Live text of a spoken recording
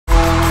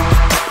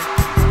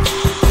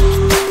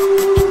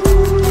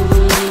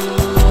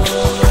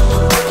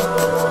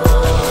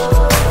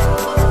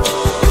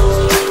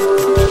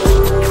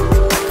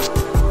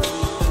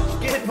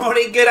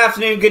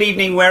afternoon, good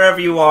evening,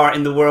 wherever you are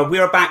in the world. We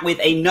are back with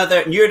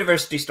another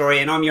neurodiversity story,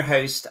 and I'm your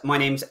host. My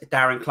name's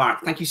Darren Clark.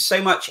 Thank you so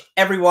much,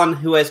 everyone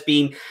who has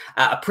been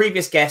a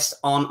previous guest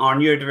on our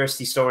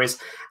neurodiversity stories.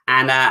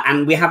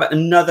 And we have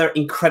another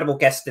incredible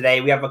guest today.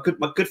 We have a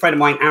good friend of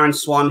mine,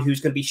 Swan, who's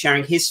going to be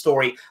sharing his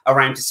story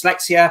around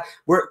dyslexia,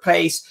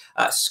 workplace,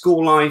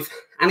 school life,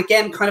 and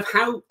again, kind of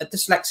how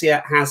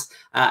dyslexia has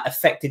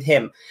affected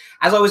him.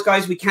 As always,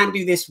 guys, we can't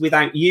do this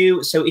without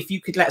you. So if you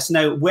could let us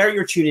know where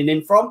you're tuning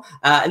in from,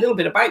 a little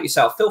bit about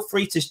yourself. Feel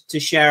free to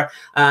share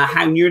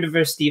how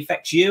neurodiversity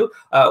affects you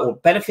or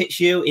benefits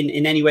you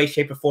in any way,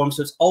 shape, or form.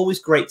 So it's always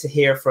great to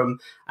hear from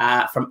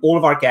all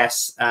of our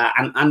guests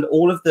and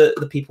all of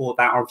the people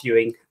that are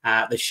viewing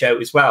the show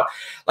as well.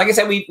 Like I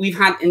said, we've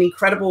had an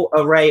incredible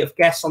array of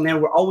guests on there.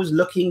 We're always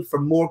looking for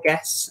more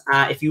guests.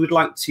 If you would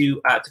like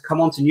to come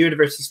on to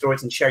Neurodiversity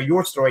Stories and share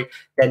your story,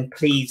 then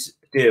please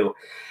do.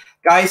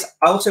 Guys,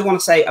 I also want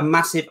to say a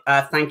massive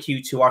thank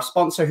you to our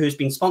sponsor who's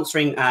been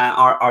sponsoring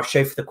our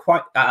show for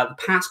the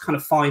past kind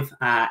of 5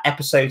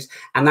 episodes,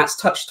 and that's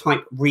Touch,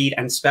 Type, Read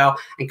and Spell.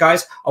 And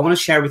guys, I want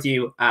to share with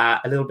you a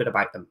little bit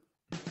about them.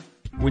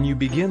 When you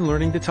begin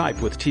learning to type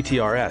with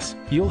TTRS,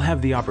 you'll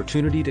have the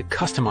opportunity to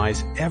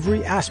customize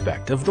every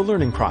aspect of the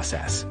learning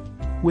process.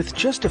 With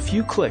just a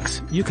few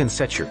clicks, you can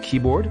set your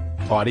keyboard,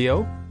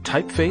 audio,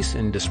 typeface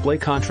and display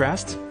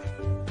contrasts,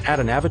 add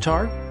an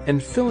avatar,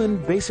 and fill in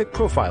basic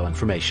profile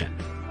information.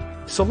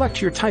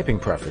 Select your typing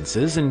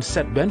preferences and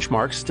set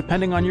benchmarks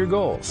depending on your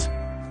goals.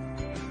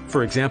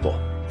 For example,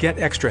 get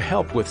extra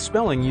help with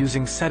spelling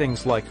using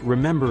settings like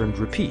Remember and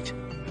Repeat,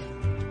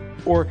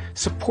 or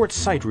support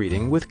sight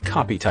reading with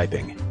copy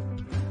typing.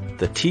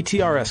 The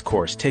TTRS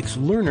course takes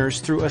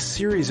learners through a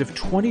series of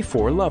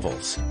 24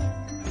 levels.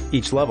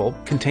 Each level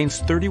contains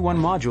 31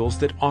 modules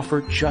that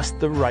offer just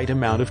the right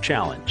amount of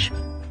challenge.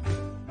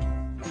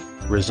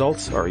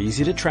 Results are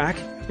easy to track,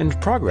 and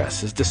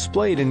progress is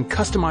displayed in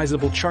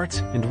customizable charts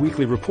and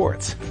weekly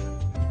reports.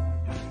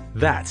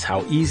 That's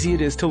how easy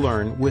it is to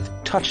learn with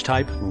Touch,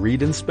 Type,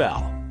 Read and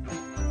Spell.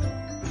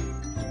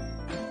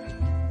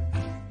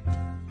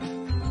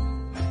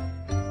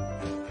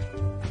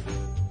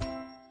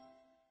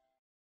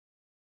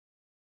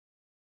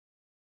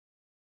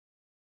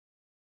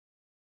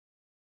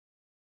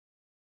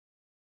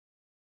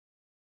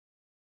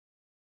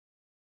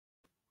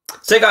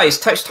 So guys,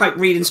 Touch, Type,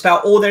 Read and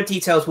Spell, all their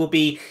details will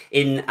be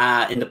in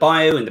the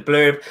bio, in the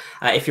blurb.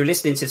 If you're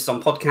listening to this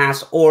on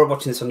podcast or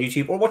watching this on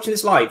YouTube or watching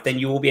this live, then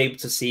you will be able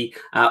to see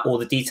all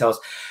the details.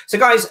 So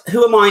guys,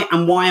 who am I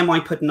and why am I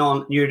putting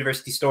on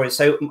Neurodiversity Stories?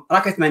 So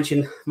like I've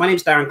mentioned, my name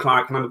is Darren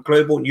Clark and I'm a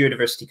global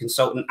neurodiversity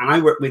consultant, and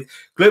I work with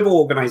global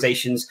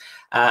organizations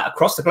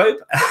across the globe,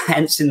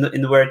 hence in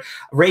the word,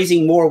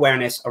 raising more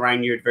awareness around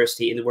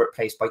neurodiversity in the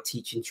workplace by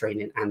teaching,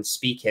 training and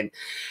speaking.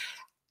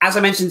 As I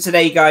mentioned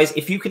today, guys,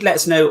 if you could let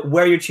us know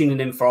where you're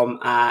tuning in from,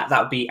 that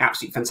would be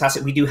absolutely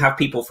fantastic. We do have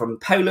people from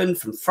Poland,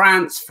 from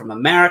France, from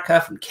America,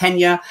 from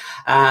Kenya,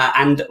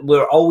 and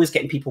we're always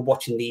getting people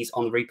watching these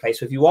on the replay.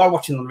 So if you are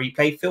watching on the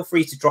replay, feel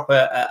free to drop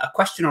a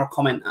question or a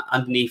comment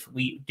underneath.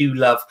 We do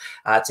love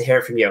to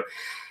hear from you.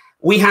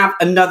 We have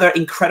another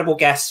incredible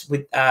guest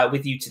with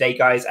you today,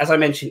 guys. As I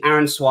mentioned,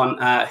 Swan,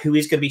 who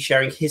is going to be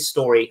sharing his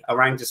story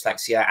around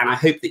dyslexia. And I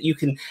hope that you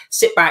can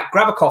sit back,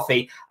 grab a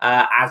coffee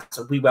as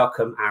we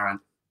welcome Aaron.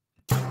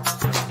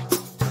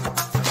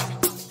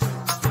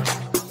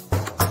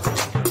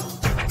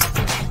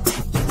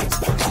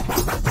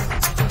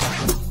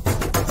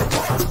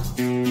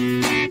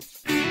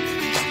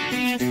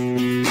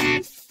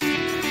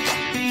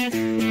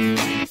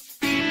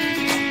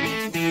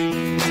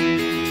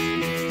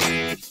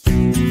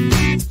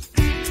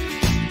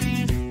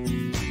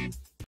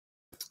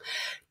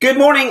 Good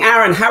morning,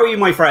 Aaron. How are you,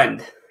 my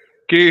friend?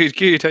 Good,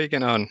 good. How are you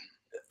getting on?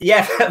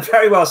 Yeah,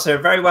 very well, sir.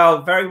 Very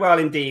well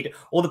indeed.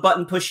 All the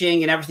button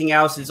pushing and everything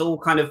else is all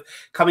kind of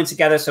coming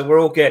together, so we're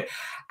all good.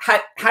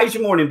 How's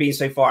your morning been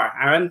so far,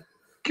 Aaron?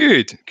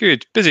 Good,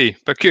 good. Busy,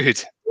 but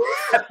good.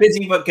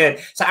 Busy but good.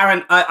 So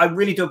Aaron, I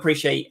really do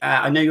appreciate,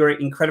 I know you're an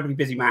incredibly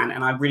busy man,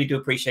 and I really do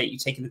appreciate you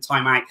taking the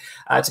time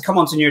out to come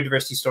on to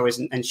Neurodiversity Stories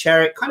and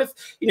share it, kind of,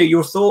 you know,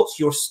 your thoughts,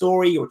 your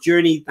story, your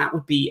journey. That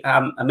would be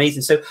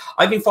amazing. So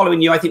I've been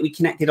following you. I think we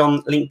connected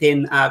on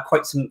LinkedIn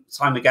quite some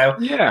time ago.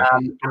 Yeah.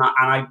 And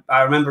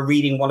I remember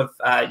reading one of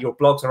your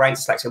blogs around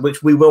dyslexia,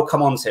 which we will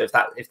come on to if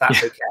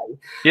that's okay.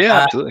 Yeah,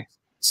 absolutely.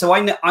 So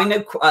I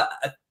know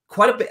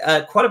quite a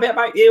bit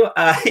about you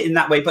in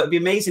that way, but it'd be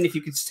amazing if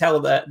you could tell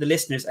the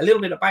listeners a little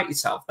bit about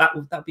yourself.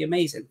 That'd be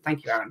amazing.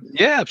 Thank you, Aaron.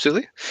 Yeah,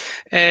 absolutely.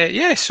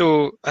 Yeah,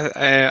 so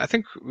I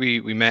think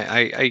we met.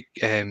 I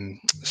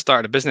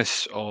started a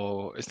business,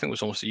 I think it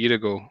was almost a year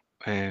ago,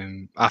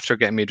 after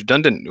getting made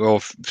redundant,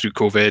 through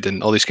COVID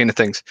and all these kind of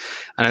things.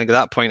 And I think at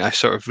that point, I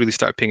sort of really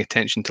started paying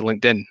attention to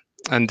LinkedIn.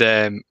 And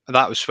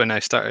that was when I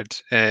started.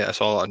 I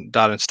saw a lot of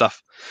Darren's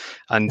stuff,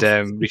 and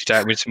reached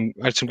out,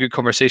 had some good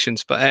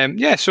conversations. But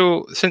yeah,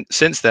 so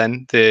since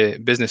then, the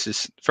business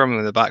is firmly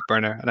on the back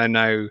burner, and I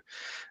now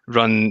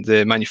run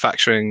the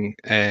manufacturing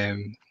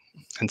and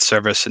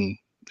service and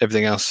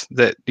everything else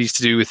that needs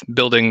to do with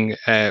building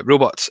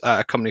robots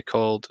at a company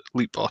called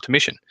Leap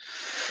Automation,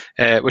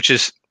 which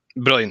is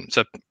brilliant. It's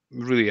a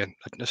really a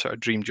sort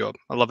of dream job.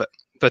 I love it.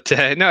 But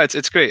no,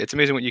 it's great. It's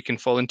amazing what you can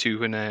fall into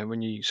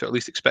when you sort of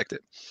least expect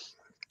it.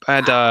 I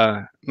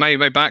had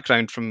my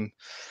background from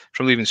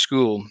leaving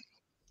school.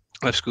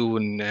 I left school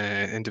in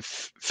into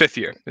fifth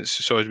year.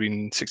 So I was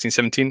been 16,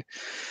 17.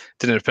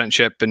 Did an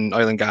apprenticeship in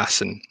oil and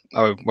gas, and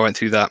I went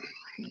through that.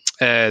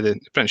 The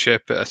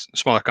apprenticeship at a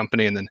smaller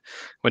company, and then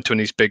went to one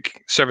of these big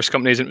service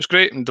companies, and it was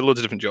great, and did loads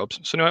of different jobs.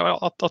 So no,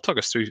 I'll talk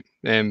us through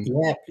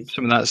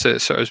some of that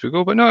sort of as we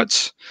go. But no,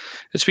 it's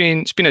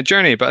been a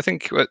journey. But I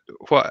think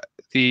what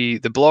the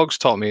blogs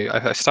taught me,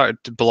 I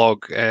started to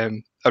blog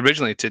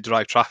originally to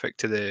drive traffic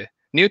to the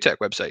Neotech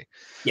website.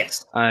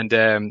 Yes. And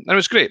it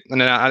was great. And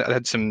then I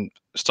had some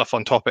stuff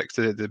on topics.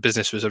 The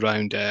business was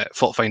around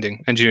fault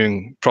finding,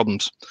 engineering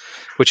problems,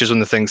 which is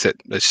one of the things that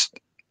is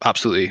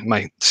absolutely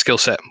my skill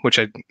set, which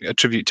I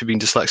attribute to being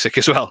dyslexic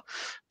as well.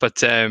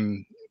 But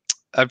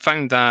I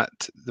found that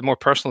the more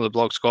personal the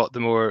blogs got, the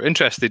more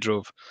interest they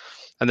drove.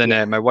 And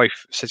then my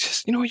wife said,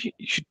 you know, you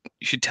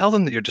should tell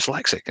them that you're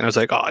dyslexic. And I was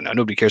like, oh no,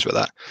 nobody cares about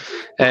that.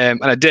 And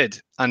I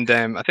did. And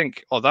I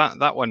think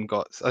that one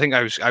got. I think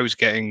I was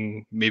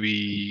getting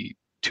maybe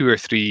 200 or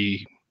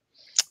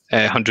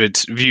 300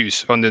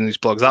 views on these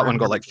blogs. That one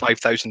got like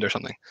 5,000 or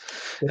something.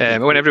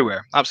 It went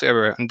everywhere, absolutely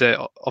everywhere. And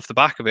off the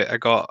back of it, I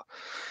got.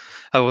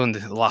 On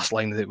the last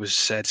line that was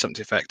said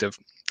something effective.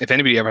 If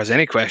anybody ever has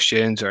any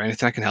questions or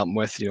anything I can help them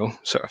with, you know,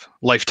 sort of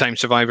lifetime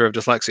survivor of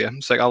dyslexia,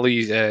 it's like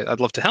I'd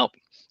love to help.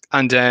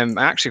 And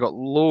I actually got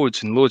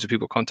loads and loads of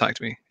people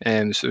contact me.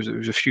 So there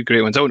was a few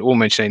great ones. I won't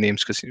mention any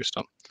names because it's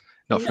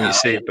not for me to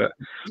say. But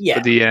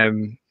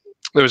the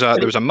there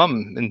was a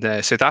mum in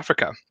South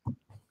Africa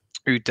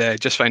who'd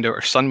just found out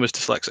her son was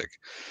dyslexic.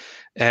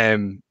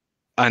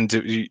 And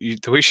the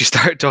way she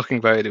started talking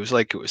about it, it was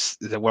like it was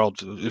the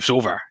world. It was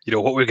over. You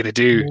know what we're gonna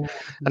do.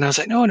 And I was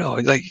like, no,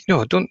 like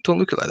don't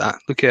look at it like that.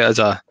 Look at it as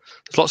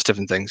there's lots of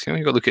different things. You know,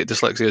 you got to look at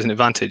dyslexia as an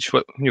advantage.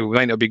 What we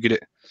might not be good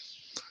at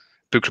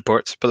book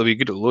reports, but they'll be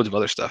good at loads of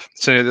other stuff.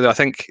 So I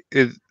think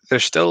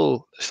there's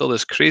still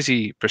this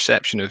crazy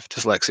perception of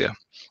dyslexia,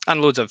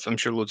 and I'm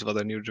sure loads of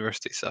other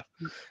neurodiversity stuff,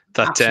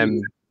 that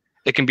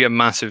it can be a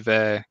massive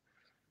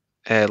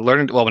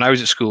learning. Well, when I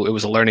was at school, it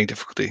was a learning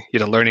difficulty. You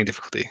had a learning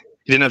difficulty.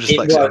 You didn't have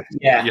dyslexia.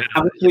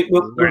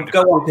 We'll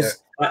go on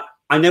because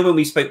I know when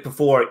we spoke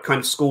before, kind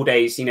of school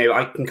days, you know,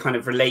 I can kind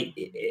of relate,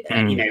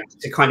 you know,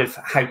 to kind of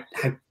how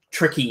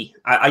tricky.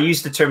 I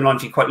use the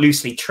terminology quite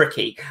loosely.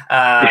 Tricky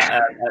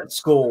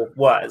school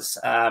was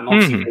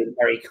obviously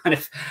very kind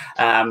of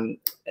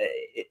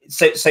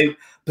so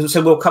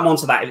we'll come on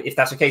to that if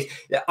that's okay.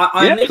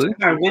 I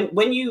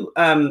when you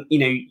you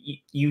know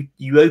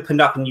you opened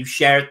up and you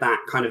shared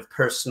that kind of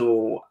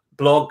personal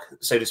blog,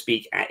 so to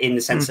speak, in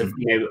the sense of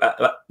you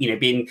know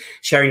being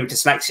sharing with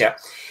dyslexia.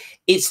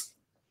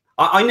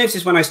 I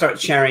noticed when I started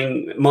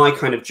sharing my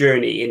kind of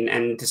journey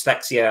and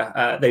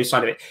dyslexia, those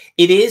side of it,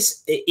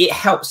 it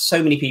helps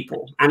so many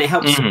people, and it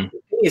helps.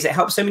 It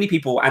helps so many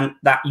people, and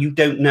that you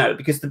don't know,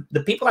 because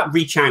the people that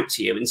reach out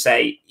to you and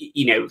say,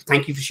 you know,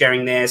 thank you for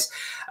sharing this.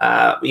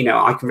 You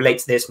know, I can relate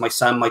to this. My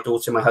son, my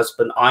daughter, my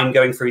husband, I'm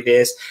going through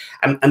this,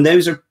 and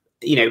those are,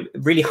 you know,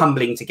 really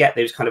humbling to get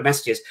those kind of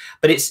messages.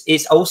 But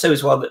it's also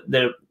as well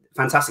the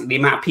fantastic the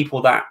amount of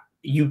people that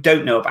you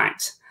don't know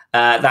about.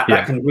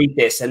 That can read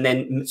this and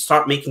then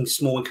start making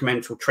small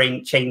incremental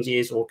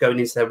changes or going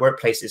into their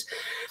workplaces.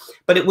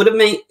 But it would have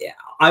made,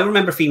 I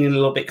remember feeling a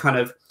little bit kind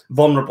of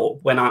vulnerable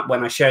when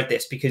I shared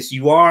this, because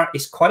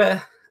it's quite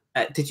a,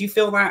 did you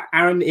feel that,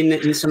 Aaron,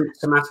 in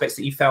some aspects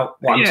that you felt,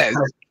 well, I'm just kind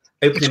of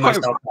opening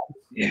myself up?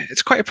 Yeah,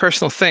 it's quite a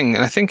personal thing.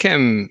 And I think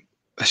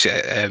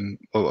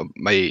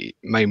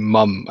my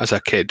mum as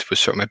a kid was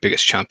sort of my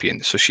biggest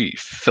champion. So she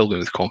filled me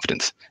with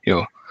confidence, you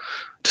know.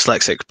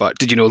 Dyslexic, but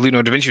did you know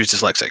Leonardo da Vinci was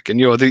dyslexic, and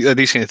you know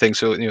these kind of things.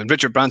 So you know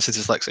Richard Branson's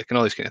dyslexic, and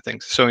all these kind of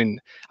things. So I mean,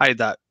 I had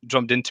that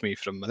drummed into me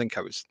from I think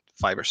I was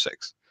 5 or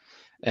 6.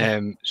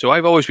 So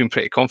I've always been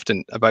pretty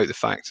confident about the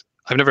fact.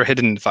 I've never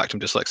hidden the fact I'm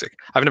dyslexic.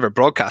 I've never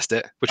broadcast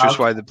it, which was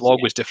why the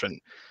blog was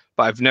different.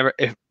 But I've never,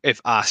 if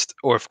asked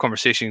or if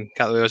conversation,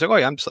 I was like, oh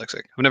yeah, I'm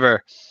dyslexic. I've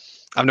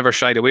never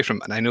shied away from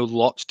it, and I know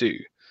lots do.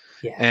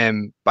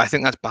 But I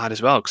think that's bad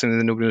as well, because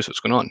then nobody knows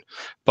what's going on.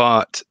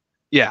 But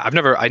yeah, I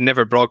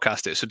never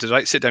broadcast it. So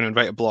to sit down and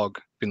write a blog,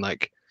 being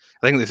like,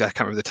 I think I can't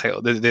remember the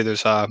title. There's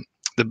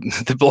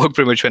the blog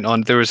pretty much went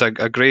on. There was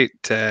a great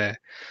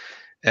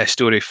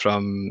story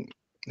from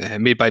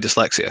Made by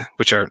Dyslexia,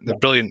 which are the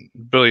brilliant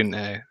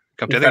company.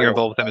 I think you're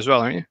involved with them as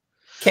well, aren't you?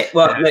 Kate,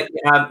 well,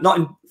 not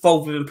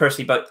involved with them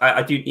personally, but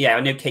I do. Yeah, I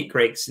know Kate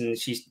Griggs, and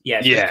she's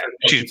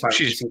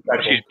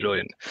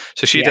brilliant.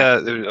 So she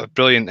had a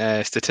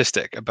brilliant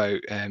statistic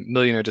about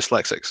millionaire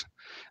dyslexics.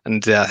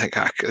 And I think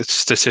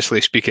statistically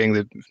speaking,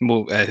 the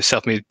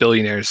self-made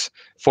billionaires,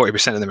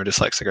 40% of them are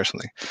dyslexic or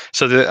something.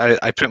 So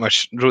I pretty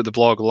much wrote the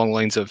blog along the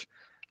lines of,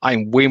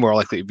 I'm way more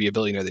likely to be a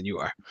billionaire than you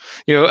are.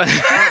 You know,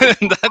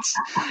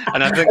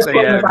 and I think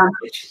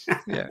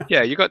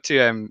yeah, you got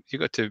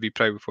to be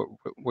proud of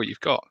what you've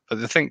got. But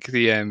I think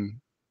the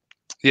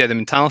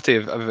mentality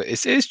of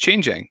it is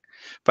changing.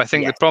 But I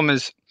think the problem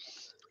is,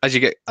 as you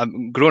get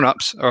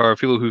grown-ups or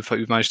people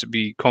who've managed to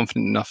be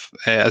confident enough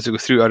as they go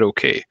through are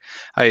okay.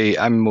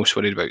 I'm most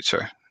worried about,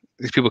 sir.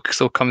 These people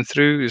still coming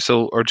through,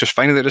 or just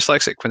finding they're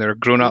dyslexic when they're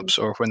grown-ups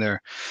or when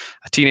they're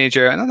a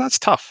teenager, and that's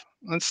tough.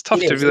 It's tough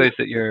to realize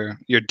that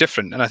you're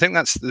different, and I think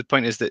that's the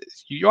point, is that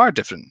you are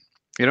different.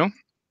 You know.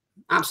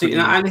 Absolutely.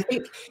 And I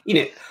think,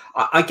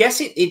 I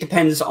guess it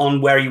depends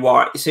on where you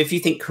are. So if you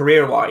think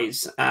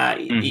career-wise,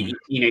 you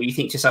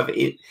think to yourself,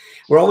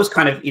 we're always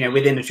kind of,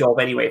 within a job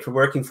anyway. If we're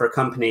working for a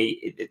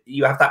company,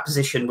 you have that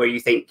position where you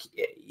think,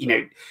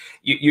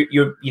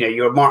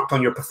 you're marked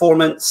on your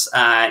performance,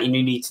 and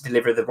you need to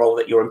deliver the role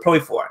that you're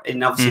employed for.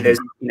 And obviously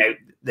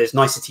there's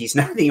niceties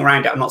and everything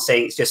around it. I'm not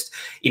saying it's just,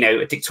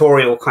 a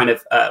dictatorial kind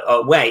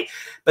of way,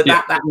 but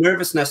that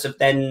nervousness of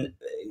then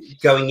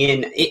going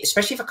in,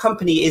 especially if a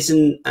company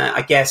isn't,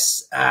 I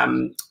guess,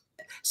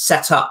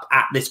 set up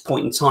at this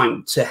point in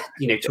time to,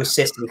 to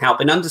assist and help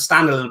and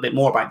understand a little bit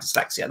more about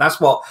dyslexia. That's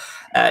what,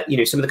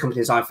 some of the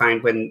companies I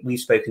found when we've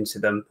spoken to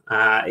them,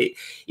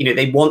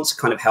 they want to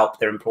kind of help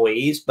their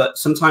employees, but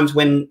sometimes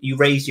when you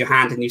raise your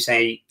hand and you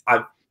say,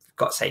 I've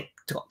got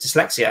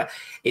dyslexia,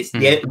 it's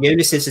the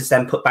onus is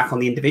then put back on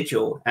the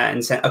individual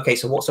and say, okay,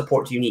 so what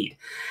support do you need?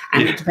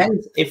 And it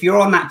depends. If you're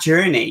on that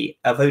journey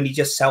of only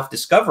just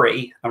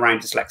self-discovery around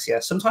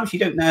dyslexia, sometimes you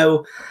don't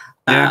know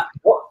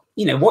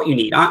what you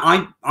need.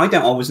 I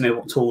don't always know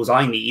what tools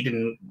I need,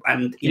 and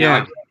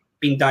I've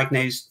been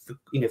diagnosed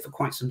for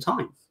quite some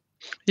time.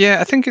 Yeah,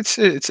 I think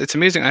it's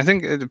amazing. I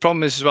think the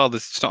problem is as well that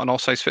it's not an all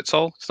size fits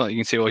all. It's not, you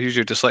can say, well, here's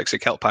your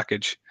dyslexic help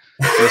package,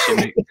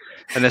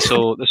 and this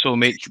will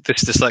make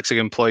this dyslexic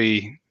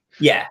employee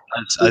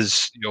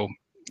as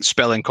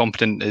spelling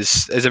competent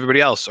as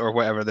everybody else, or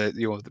whatever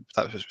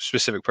that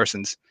specific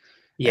person's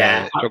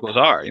struggles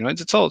are.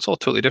 It's all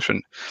totally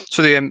different.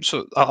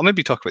 So I'll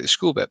maybe talk about the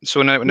school bit. So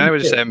when I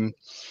was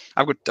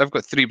I've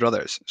got 3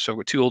 brothers. So I've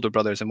got 2 older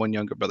brothers and 1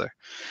 younger brother,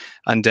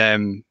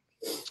 and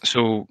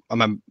so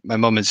my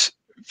mum is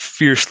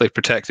fiercely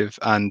protective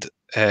and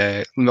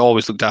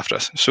always looked after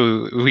us.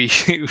 So we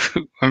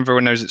remember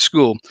when I was at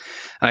school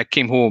and I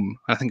came home,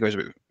 I think I was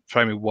about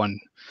primary 1,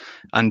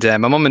 and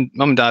my mum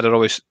and dad had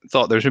always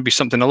thought there was maybe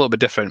something a little bit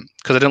different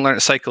because I didn't learn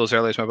to cycle as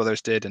early as my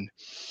brothers did and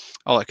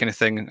all that kind of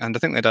thing. And I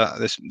think they had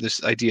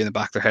this idea in the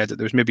back of their head that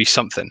there was maybe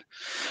something,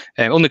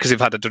 only because they've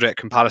had a direct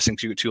comparison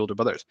because you've got 2 older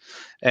brothers.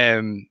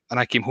 And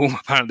I came home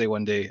apparently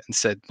one day and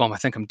said, Mum, I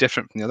think I'm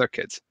different from the other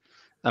kids.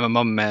 And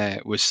my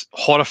mum was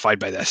horrified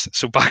by this.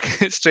 So back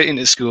straight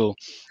into school,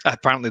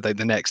 apparently like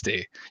the next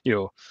day,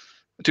 I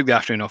took the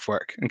afternoon off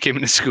work and came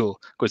into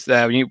school. Goes,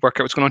 we need to work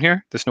out what's going on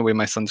here. There's no way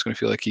my son's going to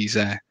feel like he's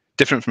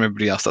different from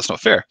everybody else. That's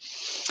not fair.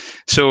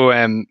 So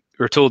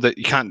we're told that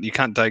you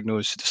can't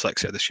diagnose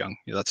dyslexia this young.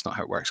 That's not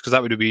how it works, because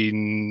that would have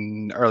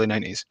been early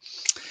 90s.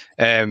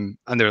 And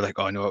they were like,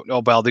 oh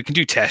no, well, they can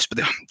do tests, but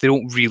they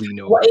don't really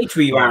know. What age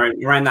were you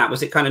around that?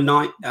 Was it kind of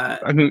 9?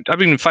 I've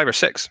been 5 or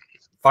 6.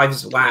 5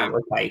 is wow.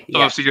 Okay. So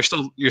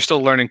obviously you're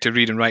still learning to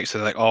read and write. So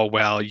they're like, oh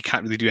well, you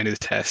can't really do any of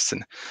the tests.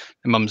 And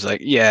mum's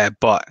like, yeah,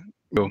 but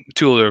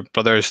 2 older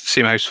brothers,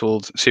 same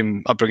household,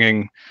 same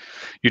upbringing.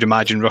 You'd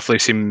imagine roughly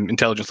same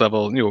intelligence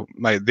level.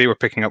 They were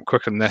picking up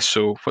quicker than this.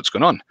 So what's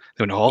going on?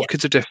 They know all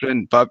kids are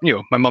different. But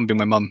my mum being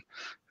my mum,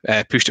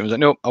 pushed it and was like,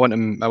 no, I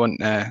want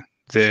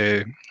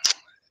the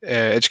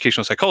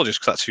educational psychologist,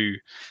 because that's who,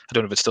 I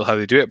don't know if it's still how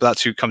they do it, but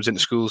that's who comes into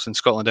schools in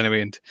Scotland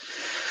anyway and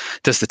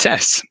does the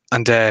tests.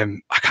 And I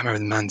can't remember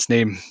the man's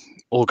name,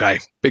 old guy,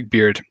 big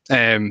beard.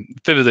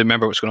 Vividly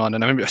remember what's going on.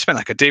 And I remember I spent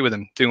like a day with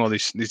him doing all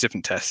these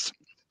different tests.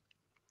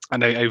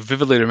 And I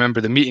vividly remember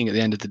the meeting at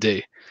the end of the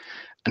day.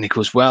 And he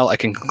goes, well, I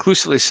can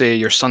conclusively say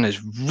your son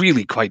is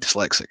really quite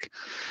dyslexic.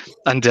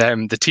 And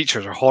the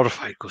teachers are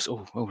horrified. Goes,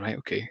 oh, right,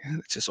 okay.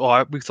 It's just,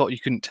 we thought you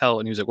couldn't tell.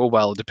 And he was like,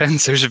 well, it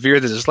depends how severe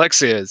the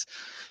dyslexia is.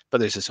 But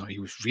there's this,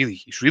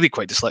 he's really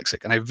quite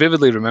dyslexic. And I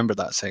vividly remember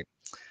that saying,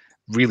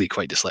 really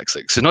quite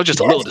dyslexic. So not just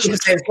a little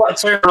dyslexic. It's what a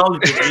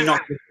terminology that you're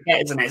not going to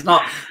forget, isn't it? It's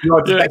not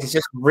you're dyslexic, it's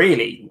just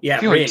really,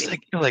 really. It's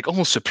like, you're like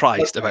almost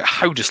surprised about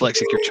how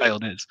dyslexic your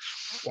child is.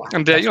 Wow,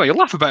 and you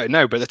laugh about it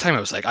now, but at the time I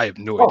was like, I have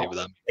no idea what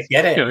that means. I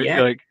get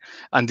it,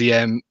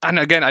 and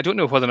again, I don't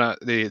know whether or not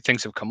the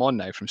things have come on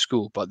now from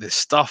school, but the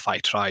stuff I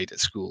tried at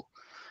school,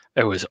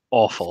 it was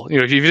awful.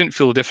 If you didn't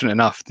feel different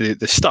enough, the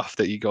stuff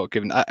that you got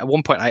given. At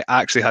one point, I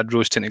actually had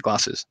rose-tinted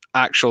glasses,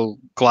 actual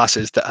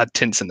glasses that had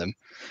tints in them,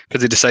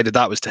 because they decided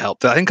that was to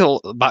help. I think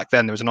back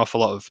then there was an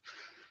awful lot of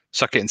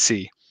suck it and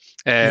see,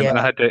 and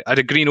I had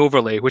a green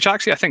overlay, which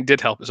actually I think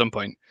did help at some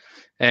point.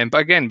 But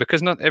again,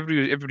 because not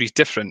everybody's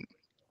different,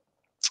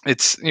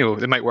 it's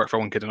it might work for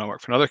one kid and not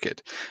work for another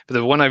kid. But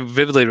the one I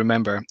vividly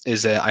remember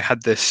is I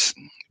had this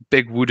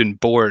big wooden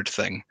board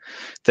thing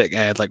that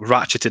like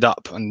ratcheted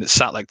up and it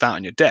sat like that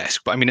on your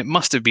desk. But I mean, it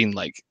must have been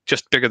like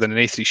just bigger than an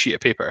A3 sheet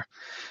of paper,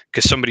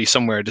 because somebody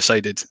somewhere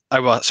decided I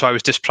was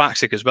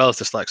dyspraxic as well as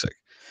dyslexic.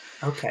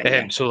 Okay.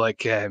 Yeah. So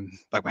like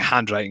my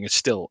handwriting is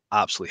still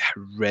absolutely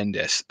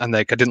horrendous, and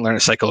like I didn't learn to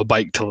cycle a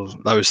bike till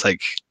I was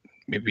like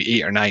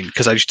maybe 8 or 9,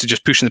 because I used to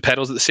just push in the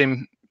pedals at the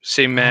same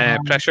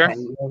pressure.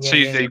 Okay. So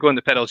Yeah. you go on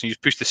the pedals and you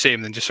just push the same,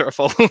 and then just sort of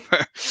fall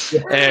over.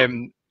 Yeah.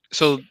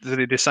 So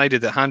they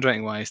decided that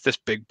handwriting wise, this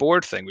big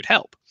board thing would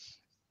help.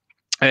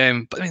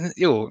 But I mean,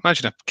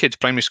 imagine a kid's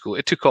primary school.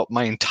 It took up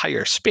my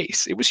entire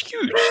space. It was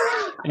huge,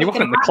 and you walk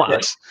in the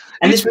class.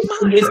 And this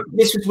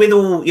was with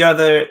all your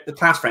other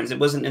class friends. It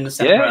wasn't in the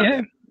separate.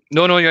 Yeah.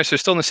 No, yeah. So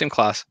still in the same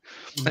class.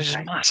 Okay. It's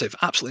just massive,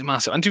 absolutely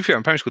massive. And to be fair,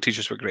 primary school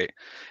teachers were great.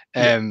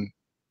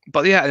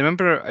 But yeah, I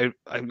remember.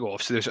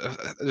 Obviously,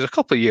 there's a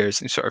couple of years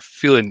and sort of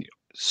feeling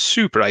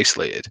super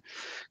isolated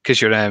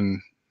because you're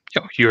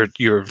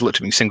literally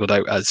being singled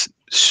out as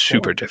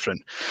super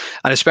different,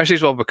 and especially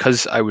as well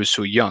because I was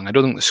so young. I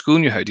don't think the school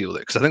knew how to deal with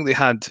it, because I think they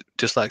had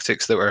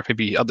dyslexics that were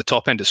maybe at the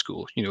top end of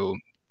school,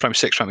 primary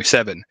 6, primary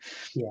 7.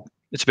 Yeah,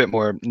 it's a bit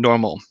more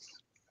normal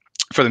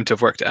for them to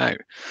have worked it out.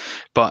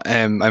 But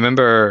I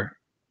remember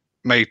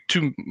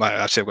actually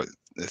I've got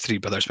 3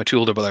 brothers. My 2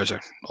 older brothers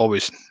are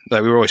always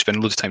we were always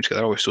spending loads of time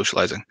together, always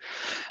socializing.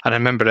 And I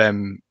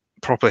remember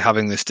properly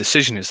having this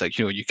decision is like,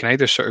 you can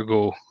either sort of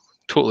go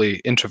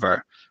totally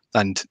introvert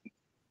and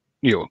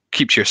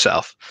keep to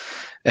yourself,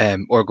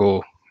 or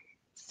go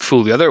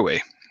full the other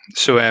way.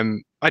 So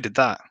I did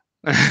that.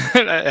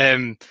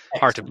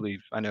 Hard to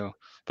believe, I know,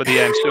 but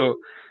so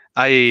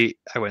I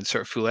went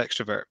sort of full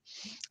extrovert,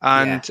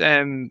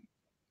 and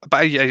but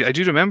I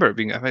do remember it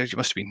being, it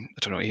must have been, I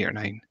don't know, 8 or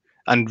 9,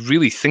 and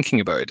really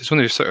thinking about it. It's one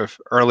of the sort of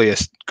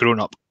earliest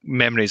grown-up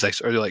memories,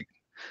 or like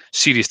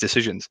serious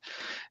decisions.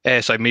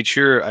 So I made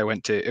sure I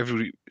went to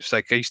every. It's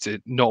like I used to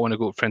not want to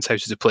go to friends'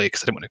 houses to play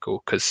because I didn't want to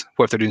go, because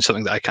what if they're doing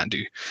something that I can't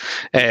do?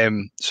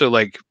 So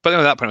like, but then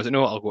at that point I was like,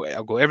 no,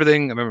 I'll go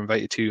everything. I remember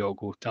invited to.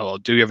 I'll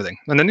do everything.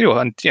 And then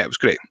and yeah, it was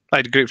great. I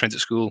had great friends at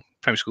school,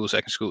 primary school,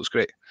 secondary school. It was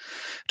great. By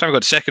the time I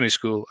got to secondary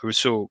school, I was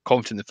so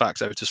confident in the fact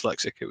that I was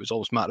dyslexic. It was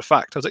almost matter of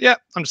fact. I was like, yeah,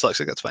 I'm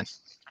dyslexic. That's fine.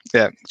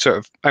 Yeah, sort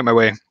of out my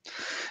way.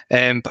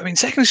 But I mean,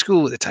 secondary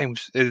school at the time,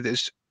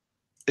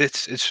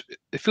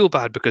 I feel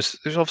bad because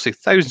there's obviously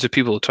thousands of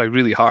people who try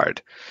really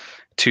hard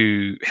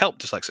to help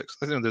dyslexics.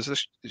 There's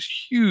this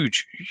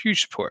huge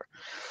support.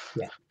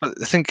 Yeah. But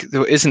I think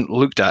what isn't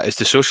looked at is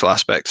the social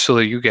aspect. So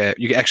that you get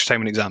extra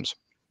time in exams,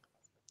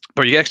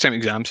 but you get extra time in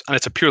exams, and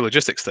it's a pure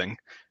logistics thing.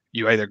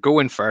 You either go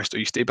in first or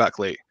you stay back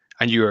late,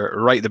 and you're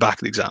right at the back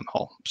of the exam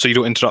hall, so you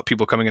don't interrupt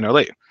people coming in or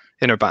late,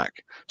 in or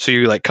back. So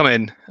you like come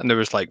in, and there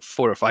was like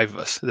 4 or 5 of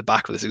us at the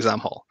back of this exam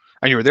hall,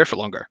 and you were there for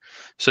longer.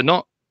 So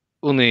not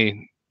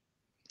only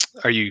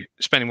are you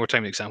spending more time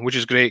in the exam, which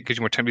is great, gives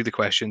you more time to read the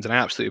questions, and I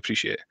absolutely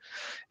appreciate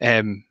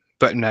it.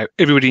 But now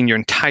everybody in your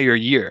entire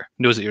year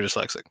knows that you're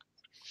dyslexic.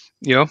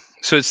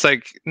 So it's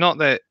like, not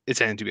that it's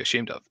anything to be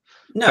ashamed of,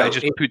 but it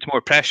just puts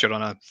more pressure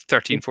on a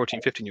 13,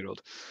 14,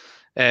 15-year-old,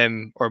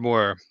 or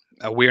more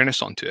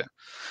awareness onto it.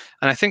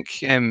 And I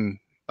think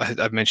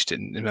I've mentioned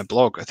it in my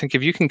blog. I think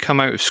if you can come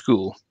out of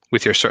school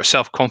with your sort of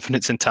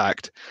self-confidence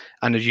intact,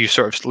 and if you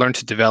sort of learn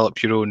to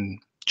develop your own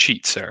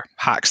cheats or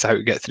hacks to how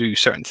to get through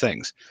certain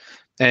things,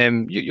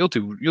 you'll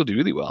do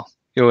really well.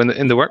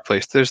 In the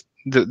workplace, there's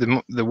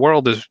the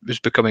world is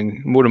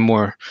becoming more and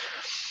more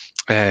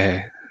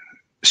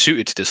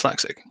suited to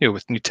dyslexic.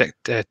 With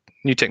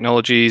new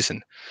technologies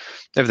and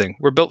everything.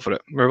 We're built for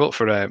it. We're built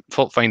for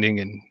fault finding,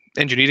 and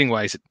engineering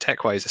wise,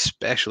 tech wise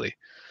especially.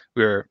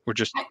 We're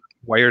just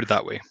wired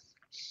that way.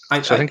 I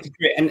think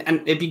and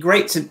it'd be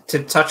great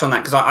to touch on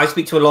that, because I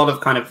speak to a lot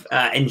of kind of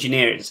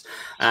engineers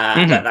that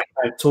kind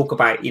of talk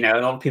about, a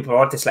lot of people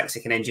are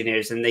dyslexic and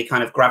engineers, and they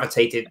kind of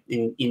gravitated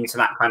into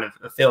that kind of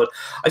field.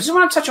 I just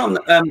want to touch on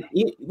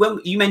when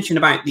you mentioned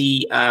about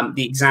the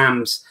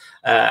exams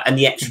and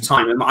the extra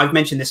time. And I've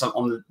mentioned this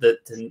on the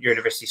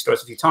Neurodiversity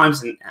Stories a few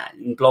times, and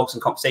in blogs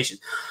and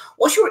conversations.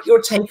 What's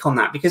your take on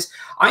that? Because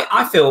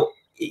I feel,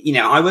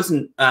 I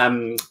wasn't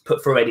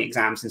put through any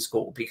exams in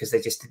school because they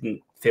just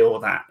didn't feel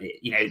that,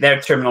 their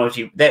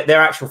terminology,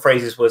 their actual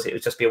phrases was, it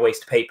would just be a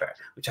waste of paper,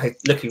 which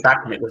looking back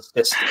on it was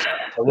just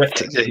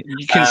horrific.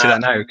 You couldn't say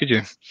that now, could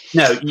you?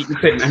 No, you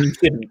couldn't, and you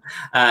shouldn't.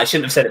 I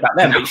shouldn't have said it back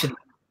then, but you shouldn't.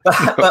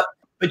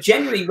 But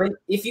generally,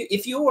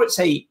 if you're,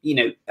 say,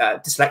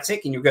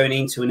 dyslexic, and you're going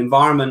into an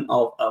environment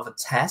of a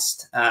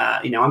test,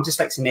 I'm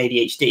dyslexic and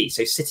ADHD,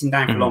 so sitting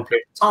down for a long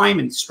period of time,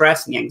 and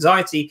stress and the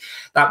anxiety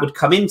that would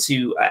come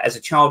into as a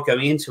child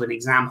going into an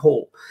exam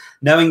hall,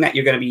 knowing that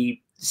you're going to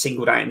be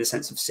singled out in the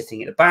sense of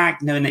sitting at the back,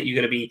 knowing that you're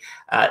going to be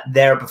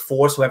there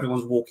before, so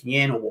everyone's walking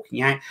in or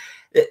walking out.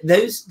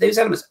 Those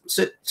elements.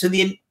 So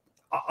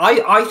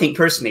I think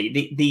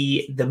personally,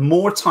 the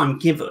more time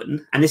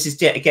given, and this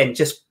is again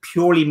just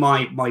purely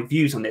my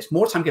views on this,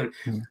 more time given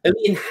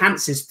only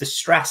enhances the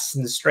stress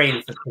and the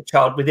strain for the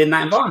child within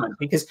that environment.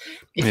 Because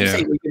if you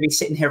say we're going to be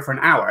sitting here for an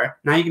hour,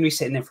 now you're going to be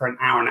sitting there for an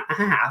hour and a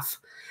half,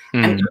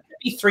 and you're going to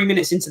be 3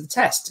 minutes into the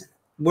test,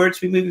 words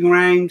be moving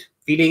around,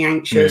 feeling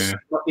anxious,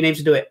 not being able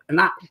to do it, and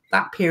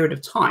that period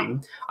of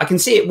time, I can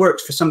see it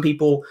works for some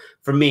people.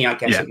 For me, I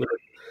guess it would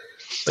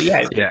But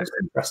yeah, Yeah. it's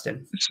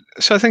interesting.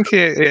 So I think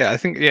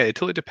it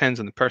totally depends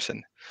on the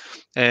person,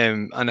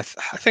 and I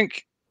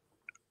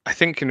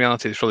think in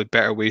reality there's probably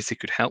better ways they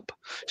could help.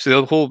 So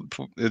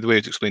the way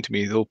it's explained to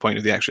me, the whole point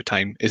of the extra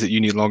time is that you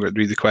need longer to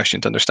read the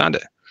question to understand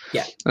it.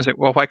 Yeah. I was like,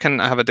 well, why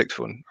can't I have a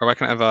dictaphone, or why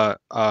can't I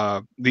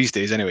have these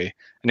days anyway,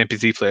 an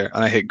MP3 player,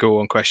 and I hit go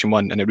on question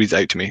 1 and it reads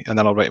it out to me, and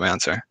then I'll write my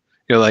answer.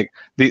 Like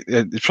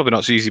it's probably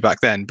not so easy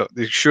back then, but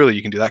surely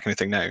you can do that kind of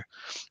thing now.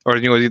 Or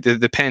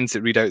the pens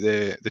that read out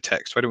the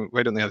text. Why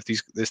don't they have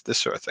this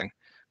sort of thing?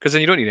 Because then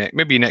you don't need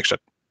maybe an extra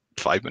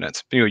 5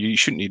 minutes. You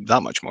shouldn't need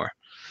that much more.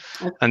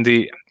 And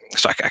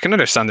so I can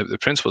understand the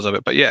principles of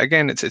it, but yeah,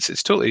 again,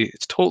 it's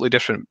totally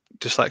different.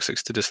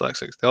 Dyslexics to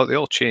dyslexics, they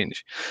all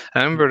change.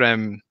 I remember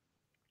when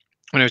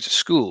I was at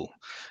school,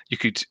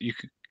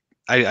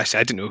 I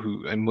didn't know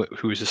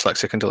who was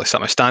dyslexic until I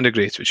sat my standard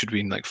grades, which would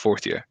be in like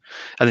 4th year,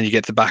 and then you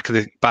get to the back of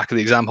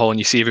the exam hall and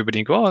you see everybody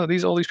and go, oh, all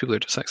these people are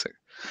dyslexic,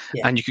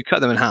 and you could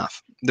cut them in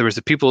half. There was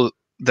the people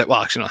that,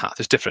 well, actually not half.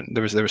 It's different.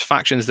 There was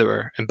factions that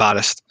were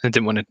embarrassed and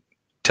didn't want to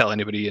tell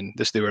anybody, and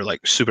they were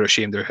like super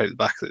ashamed. They were at the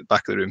back of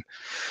the room.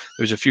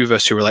 There was a few of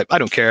us who were like, I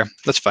don't care,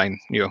 that's fine,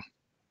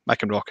 I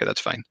can rock it,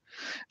 that's fine.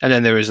 And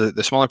then there was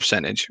the smaller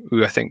percentage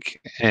who I think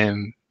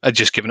had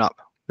just given up.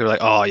 They were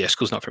like, oh yeah,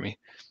 school's not for me.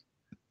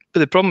 But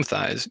the problem with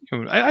that is,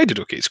 I did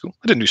okay at school.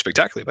 I didn't do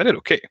spectacularly, but I did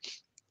okay.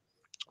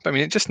 But I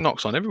mean, it just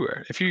knocks on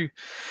everywhere. If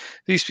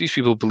these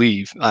people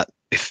believe that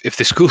if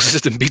the school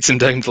system beats them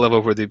down to the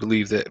level where they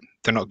believe that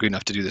they're not good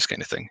enough to do this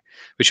kind of thing,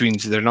 which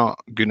means they're not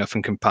good enough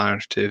in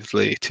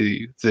comparatively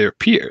to their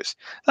peers,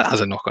 that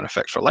has a knock-on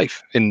effect for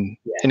life in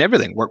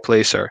everything,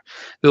 workplace, or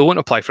they won't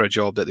apply for a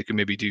job that they could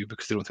maybe do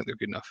because they don't think they're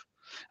good enough,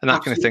 and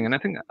that kind of thing. And I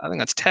think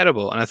that's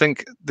terrible. And I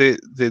think there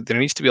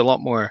needs to be a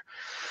lot more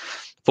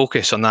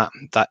focus on that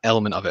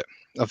element of it,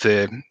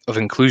 of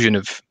inclusion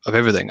of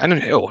everything. I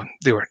don't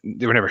they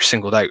were never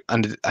singled out,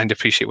 and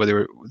appreciate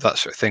whether that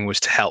sort of thing was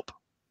to help,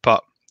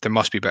 but there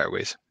must be better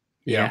ways.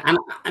 Yeah,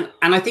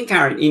 and I think,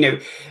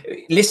 Aaron,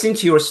 listening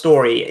to your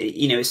story,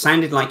 it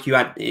sounded like you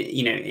had,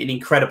 an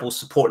incredible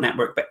support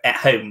network at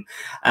home,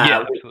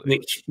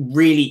 which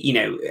really,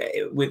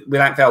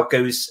 without fail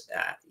goes,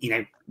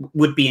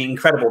 would be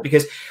incredible,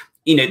 because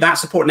that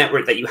support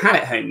network that you had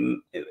at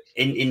home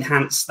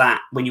enhanced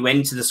that when you went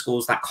into the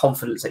schools, that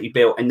confidence that you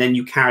built, and then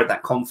you carried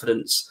that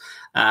confidence.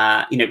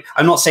 I'm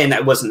not saying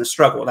that it wasn't a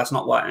struggle. That's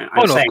not what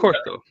I'm saying. Of course,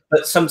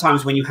 but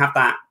sometimes when you have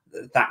that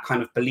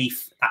kind of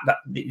belief that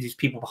these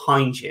people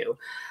behind you,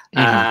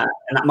 and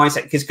that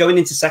mindset, because going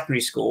into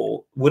secondary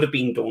school would have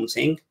been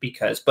daunting,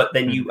 but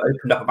then you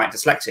opened up about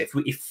dyslexia.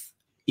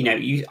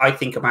 I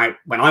think about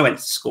when I went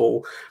to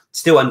school,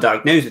 still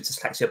undiagnosed with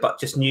dyslexia, but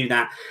just knew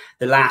that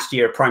the last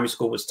year of primary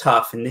school was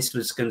tough, and this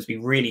was going to be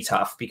really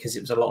tough because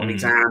it was a lot of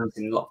exams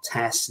and a lot of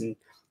tests, and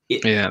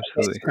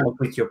absolutely, kind of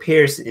with your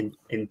peers in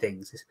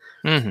things.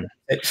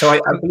 So I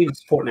believe the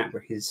support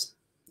network is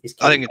key.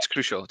 I think it's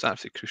crucial. It's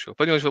absolutely crucial.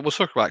 But anyways, we'll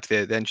circle back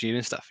to the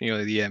engineering stuff.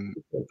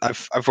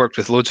 I've worked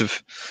with loads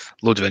of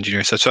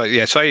engineers. So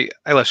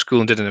I left school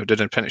and did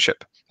an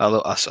apprenticeship at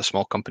a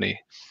small company,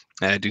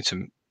 doing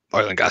some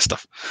oil and gas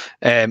stuff.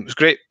 It was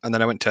great. And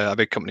then I went to a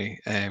big company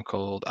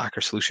called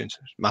Aker Solutions,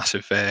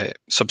 massive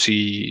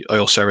subsea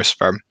oil service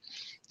firm.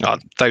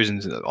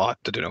 Thousands, I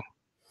don't know,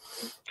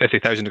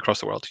 50,000 across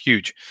the world,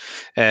 huge.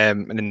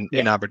 And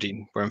in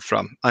Aberdeen, where I'm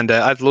from. And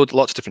I had lots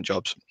of different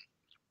jobs.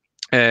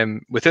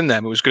 Within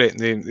them, it was great.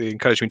 They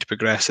encouraged me to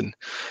progress. And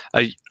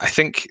I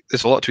think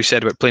there's a lot to be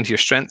said about playing to your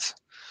strengths.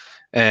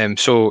 I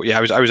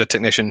was a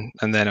technician,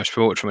 and then I was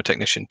promoted from a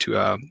technician to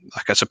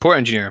a support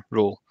engineer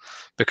role,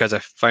 because I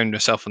found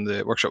myself on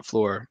the workshop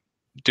floor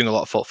doing a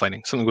lot of fault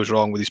finding. Something goes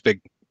wrong with these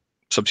big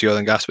subsea oil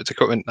and gas bits of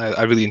equipment.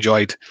 I really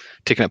enjoyed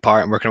taking it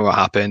apart and working on what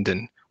happened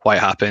and why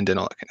it happened and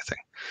all that kind of thing.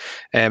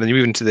 And then you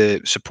move into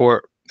the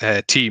support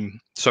team.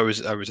 So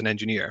I was an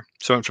engineer.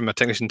 So I went from a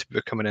technician to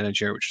becoming an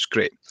engineer, which was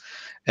great.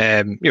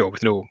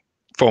 With no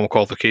formal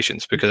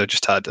qualifications, because I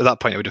just had, at that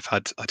point, I would have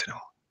had,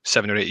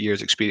 7 or 8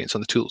 years experience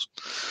on the tools.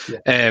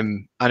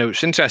 And it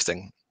was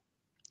interesting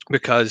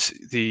because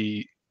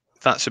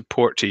that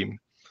support team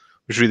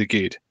was really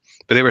good,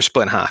 but they were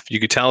split in half. You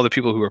could tell the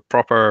people who were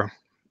proper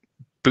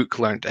book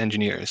learned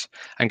engineers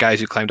and guys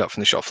who climbed up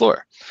from the shop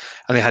floor,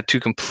 and they had two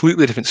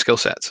completely different skill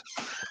sets.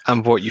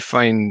 And what you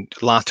find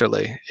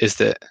latterly is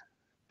that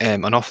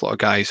an awful lot of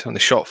guys on the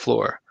shop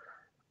floor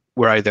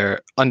were either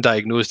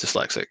undiagnosed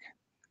dyslexic,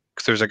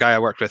 because there was a guy I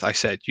worked with, I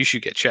said, you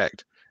should get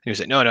checked. And he was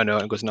like, no. And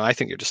he goes, no, I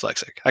think you're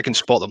dyslexic. I can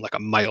spot them like a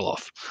mile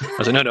off. I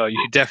was like, no, you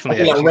should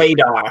definitely. Like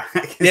radar.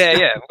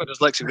 I've got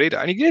dyslexic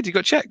radar. And he did, he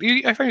got checked.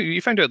 You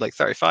found out at like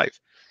 35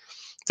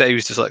 that he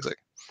was dyslexic. And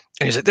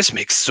he was like, this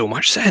makes so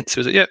much sense. He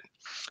was like, yeah.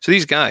 So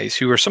these guys,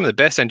 who were some of the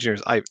best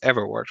engineers I've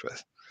ever worked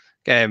with,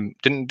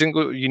 didn't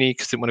go to uni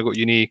because they didn't want to go to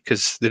uni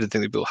because they didn't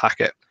think they'd be able to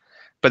hack it.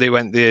 But they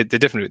went the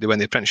different route. They went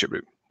the apprenticeship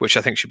route, which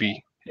I think should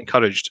be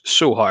encouraged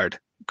so hard,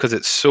 because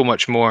it's so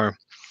much more.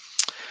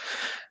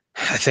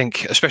 I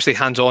think, especially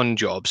hands-on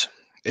jobs,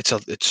 it's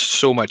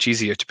so much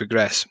easier to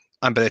progress.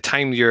 And by the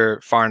time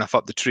you're far enough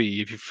up the tree,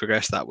 if you've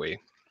progressed that way,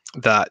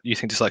 that you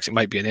think dyslexia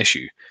might be an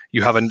issue,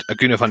 you have a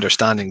good enough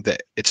understanding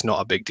that it's not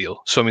a big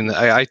deal. So I mean,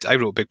 I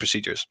wrote big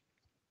procedures,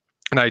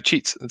 and I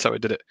cheat. That's how I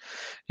did it.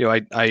 You know,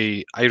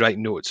 I write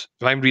notes.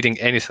 If I'm reading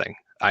anything,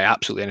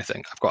 absolutely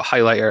anything, I've got a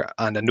highlighter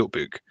and a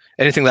notebook.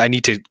 Anything that I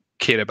need to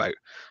care about,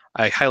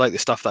 I highlight the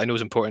stuff that I know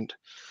is important,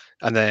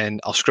 and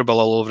then I'll scribble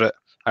all over it.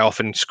 I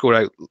often score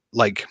out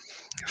like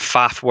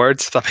faff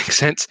words, if that makes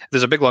sense.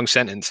 There's a big long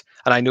sentence,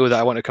 and I know that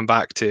I want to come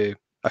back to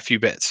a few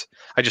bits.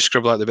 I just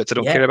scribble out the bits I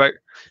don't care about.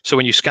 So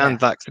when you scan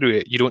back through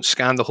it, you don't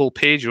scan the whole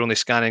page. You're only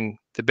scanning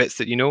the bits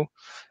that you know,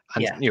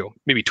 and you know,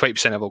 maybe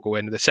 20% of it will go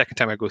in. The second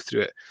time I go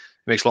through it,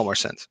 it makes a lot more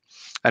sense.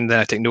 And then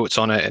I take notes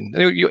on it, and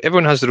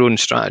everyone has their own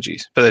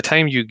strategies. By the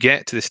time you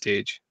get to the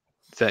stage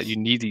that you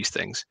need these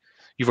things,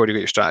 you've already got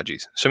your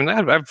strategies. So I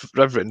mean, I've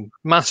written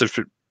massive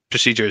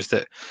procedures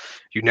that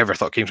you never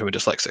thought came from a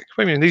dyslexic.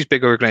 I mean, these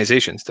big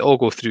organizations, they all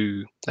go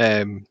through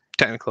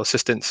technical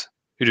assistants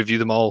who review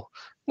them all.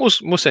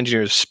 Most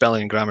engineers'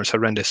 spelling and grammar is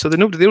horrendous, so they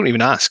don't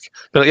even ask.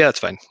 They're like, yeah, that's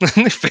fine.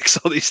 They fix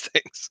all these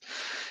things.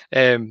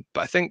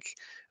 But I think,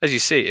 as you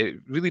say, it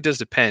really does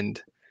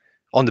depend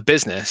on the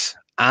business,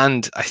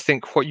 and I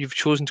think what you've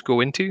chosen to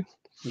go into.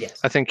 Yes.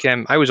 I think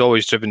I was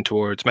always driven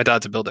towards, my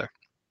dad's a builder.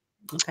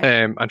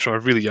 Okay. And from a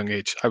really young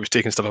age, I was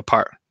taking stuff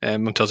apart.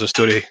 Mum tells a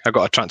story. I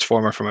got a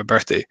transformer for my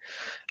birthday,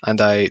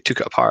 and I took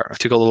it apart. I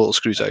took all the little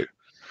screws out.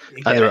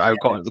 And I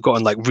got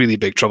in like really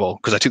big trouble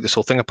because I took this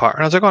whole thing apart,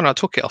 and I was like, "Oh no,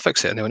 it's okay, I'll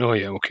fix it." And they went, "Oh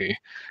yeah, okay."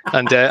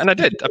 And I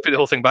did. I put the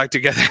whole thing back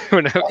together.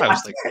 When I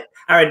was like,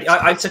 Aaron,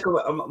 I took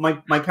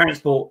my parents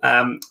bought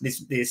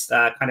this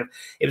kind of,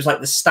 it was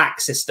like the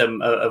stack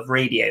system of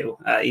radio,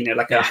 you know,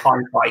 like a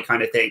hi-fi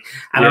kind of thing.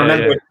 And I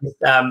remember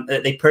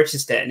they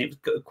purchased it, and it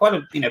was quite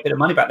a bit of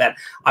money back then.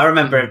 I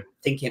remember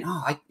thinking,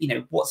 oh,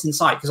 what's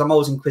inside, because I'm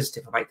always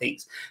inquisitive about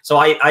things. So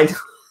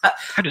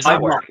how does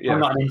that work? I'm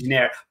not an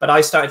engineer, but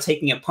I started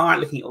taking it apart,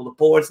 looking at all the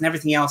boards and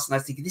everything else, and I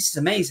was thinking, this is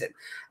amazing.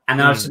 And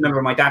then I just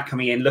remember my dad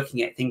coming in,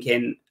 looking at it,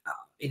 thinking,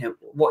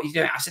 what are you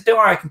doing? I said, don't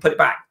worry, I can put it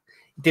back.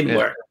 It didn't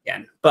work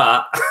again,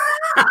 but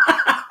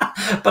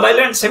but I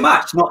learned so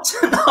much not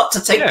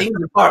to take things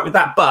apart with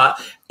that.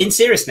 But in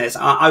seriousness,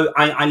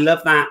 I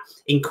love that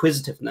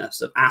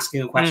inquisitiveness of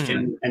asking a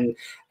question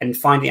and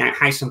finding out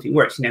how something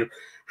works.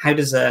 How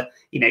does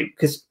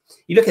because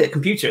you look at the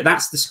computer,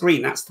 that's the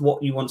screen, that's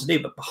what you want to do,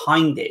 but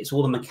behind it is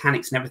all the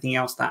mechanics and everything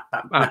else that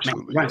makes it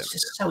run. It's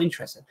just so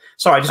interesting.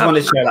 Sorry, I just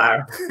wanted to share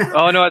that.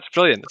 Oh no, it's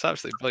brilliant. It's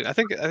absolutely brilliant. I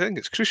think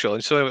it's crucial.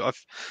 And so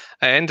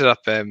I ended up.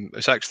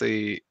 It's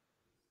actually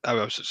I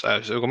was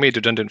made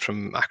redundant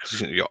from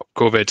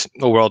COVID.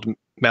 The world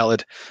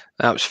melted.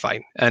 That was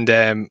fine. And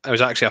I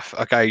was actually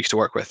a guy I used to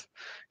work with.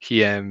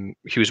 He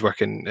was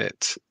working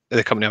at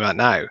the company I'm at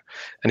now,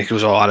 and he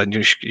goes, "Oh, Alan,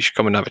 you should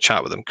come and have a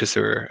chat with them because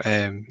they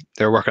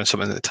were working on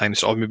something at the time.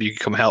 So maybe you could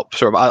come help,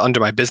 sort of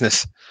under my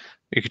business.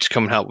 You could just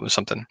come and help them with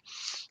something."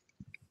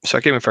 So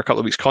I came in for a couple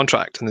of weeks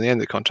contract, and at the end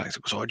of the contract,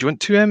 it goes, "Oh, do you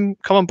want to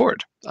come on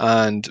board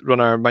and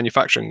run our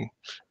manufacturing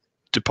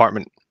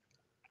department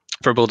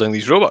for building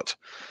these robots?"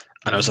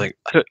 And I was like,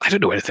 I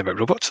don't know anything about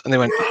robots. And they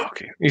went, "Oh,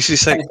 okay."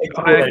 He's like,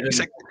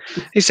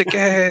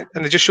 yeah.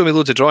 And they just showed me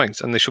loads of drawings,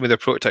 and they showed me their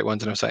prototype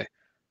ones, and I was like,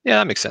 yeah,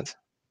 that makes sense.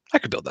 I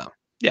could build that.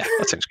 Yeah,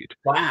 that sounds good.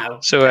 Wow.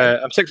 So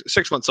I'm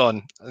six months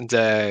on, and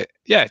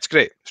yeah, it's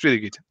great. It's really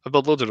good. I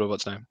build loads of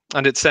robots now,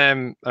 and it's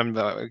I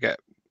get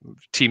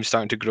teams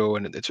starting to grow,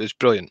 and it's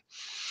brilliant.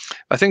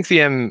 I think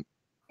the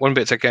one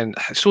bit again,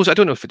 I suppose I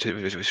don't know if it's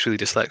really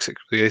dyslexic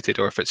related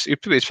or if it's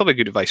probably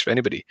good advice for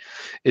anybody,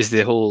 is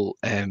the whole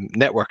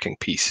networking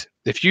piece.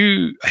 I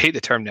hate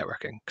the term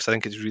networking because I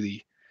think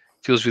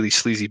feels really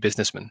sleazy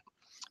businessman,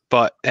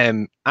 but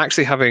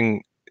actually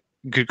having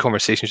good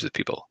conversations with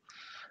people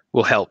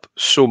will help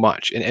so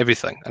much in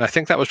everything. And I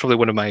think that was probably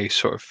one of my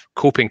sort of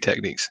coping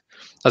techniques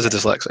as a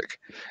dyslexic.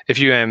 If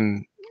you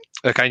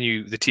I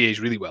knew the TAs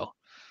really well,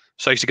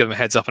 so I used to give them a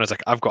heads up, and I was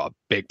like, I've got a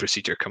big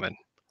procedure coming.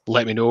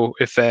 Let me know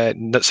if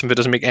some of it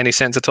doesn't make any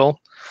sense at all,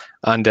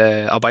 and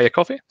I'll buy you a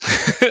coffee.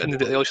 And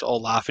they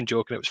all laugh and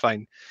joke, and it was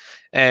fine.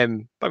 But I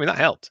mean, that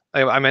helped.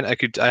 I meant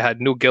I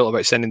had no guilt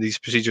about sending these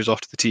procedures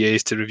off to the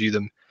TAs to review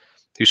them,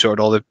 who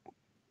sorted all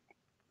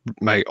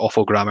my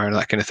awful grammar and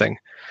that kind of thing.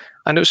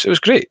 And it was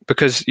great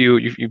because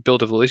you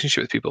build a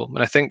relationship with people.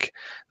 And I think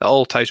that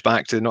all ties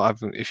back to not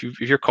having, if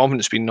your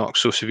confidence being knocked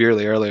so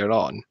severely earlier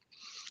on,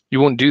 you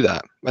won't do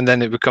that. And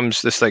then it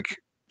becomes this like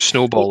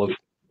snowball of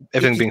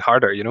everything being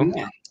harder,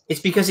 Yeah. It's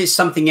because it's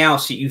something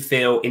else that you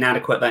feel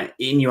inadequate, that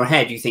in your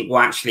head you think,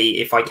 well, actually,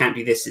 if I can't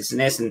do this, this,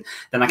 and this, and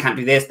then I can't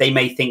do this, they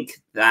may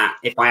think that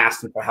if I ask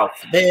them for help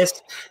for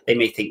this, they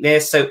may think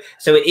this. So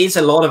it is,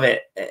 a lot of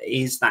it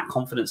is that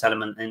confidence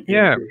element and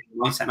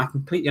mindset. And I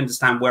completely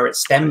understand where it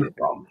stemmed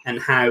from and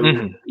how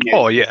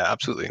oh yeah,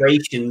 absolutely,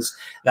 frustrations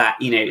that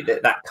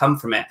that come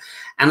from it.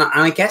 And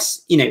I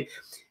guess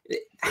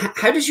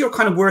how does your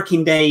kind of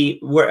working day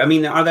work? I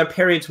mean, are there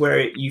periods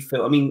where you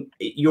feel, I mean,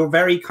 you're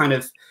very kind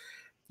of,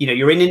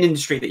 you're in an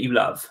industry that you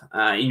love,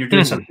 and you're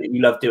doing something that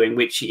you love doing,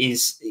 which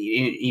is,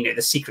 the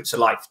secrets of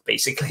life,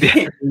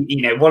 basically.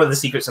 One of the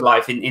secrets of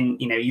life, you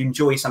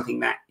enjoy something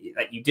that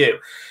you do.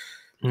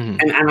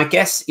 And I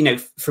guess, you know,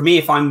 for me,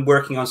 if I'm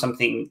working on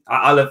something,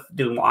 I love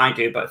doing what I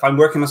do, but if I'm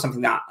working on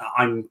something that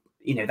I'm,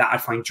 you know, that I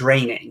find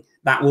draining,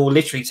 that will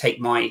literally take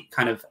my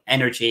kind of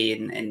energy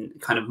and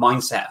kind of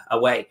mindset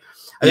away.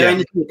 Are there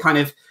any kind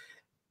of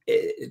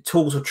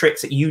tools or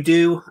tricks that you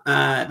do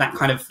that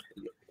kind of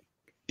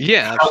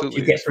help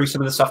absolutely you get through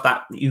some of the stuff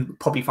that you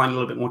probably find a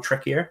little bit more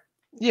trickier?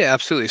 Yeah,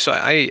 absolutely. So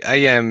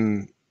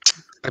I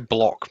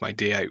block my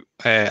day out.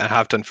 I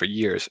have done for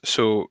years.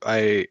 So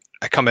I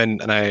come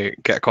in and I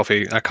get a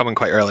coffee. And I come in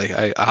quite early.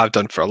 I have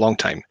done for a long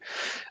time.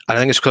 And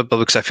I think it's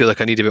because I feel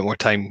like I need a bit more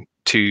time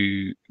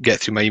to get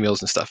through my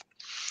emails and stuff.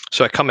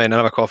 So I come in and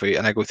have a coffee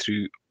and I go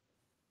through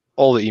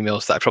all the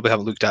emails that I probably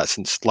haven't looked at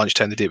since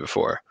lunchtime the day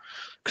before.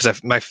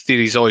 Because my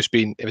theory's always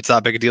been, if it's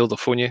that big a deal, they'll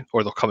phone you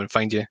or they'll come and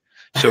find you.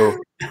 So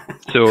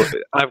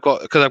I've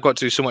got to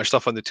do so much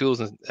stuff on the tools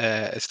and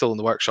it's still in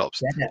the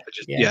workshops.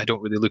 I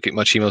don't really look at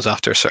much emails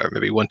after sort of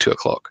maybe 1-2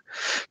 o'clock.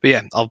 But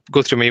yeah, I'll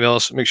go through my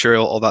emails, make sure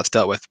all that's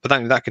dealt with. But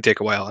that can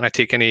take a while. And I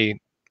take any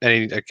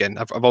again,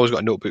 I've always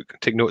got a notebook,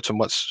 take notes on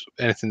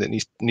anything that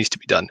needs to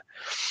be done,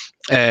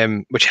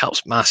 which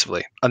helps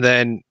massively. And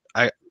then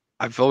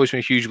I've always been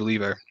a huge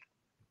believer,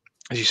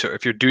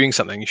 if you're doing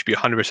something, you should be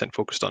 100%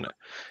 focused on it,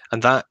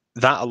 and that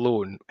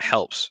alone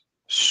helps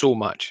so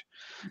much.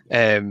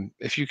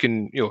 If you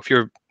can, if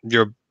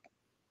you're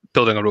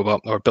building a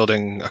robot or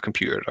building a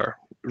computer or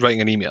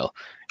writing an email,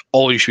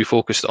 all you should be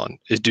focused on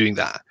is doing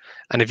that.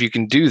 And if you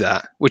can do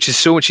that, which is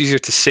so much easier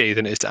to say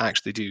than it is to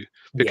actually do,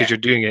 because you're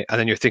doing it and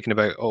then you're thinking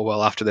about, oh,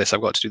 well, after this,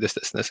 I've got to do this,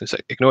 this, and this. And it's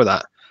like, ignore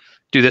that,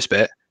 do this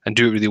bit and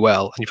do it really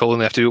well. And you probably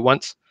only have to do it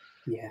once.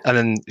 Yeah. And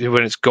then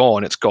when it's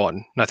gone, it's gone.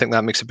 And I think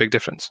that makes a big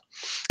difference.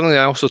 Something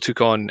I also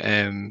took on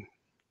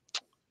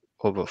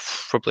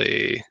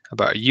probably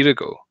about a year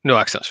ago. No,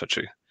 actually, that's not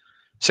true.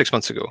 6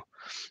 months ago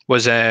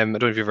was, I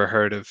don't know if you've ever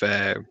heard of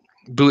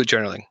bullet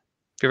journaling.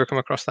 Have you ever come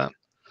across that?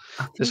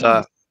 There's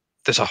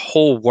a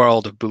whole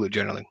world of bullet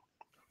journaling.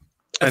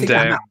 And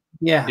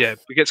it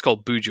gets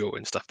called Bujo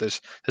and stuff.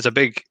 There's a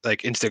big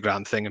like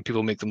Instagram thing and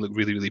people make them look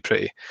really, really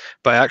pretty.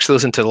 But I actually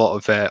listen to a lot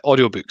of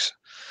audiobooks.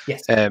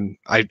 Yes.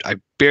 I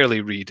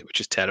barely read,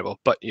 which is terrible,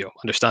 but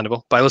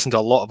understandable. But I listen to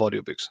a lot of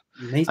audiobooks.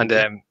 Amazing.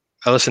 And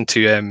I listened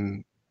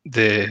to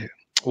the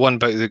one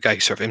about the guy who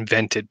sort of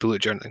invented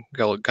bullet journaling,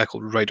 a guy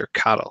called Ryder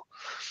Carroll.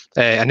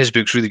 And his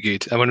book's really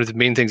good. And one of the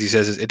main things he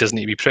says is it doesn't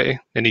need to be pretty.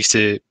 It needs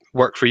to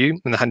work for you.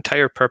 And the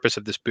entire purpose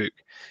of this book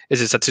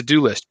is it's a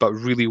to-do list, but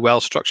really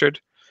well structured.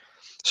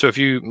 So a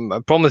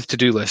problem with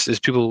to-do lists is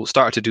people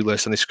start a to-do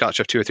list and they scratch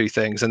off 2 or 3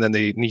 things and then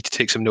they need to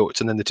take some notes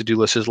and then the to-do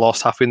list is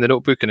lost halfway in the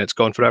notebook and it's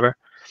gone forever.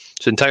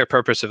 So the entire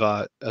purpose of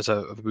a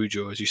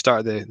Bujo is you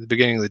start at the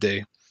beginning of the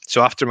day.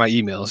 So after my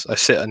emails, I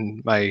sit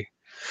on my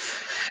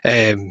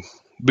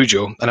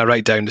Bujo and I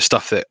write down the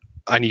stuff that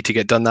I need to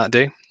get done that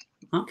day.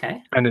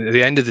 Okay. And at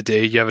the end of the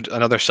day, you have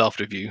another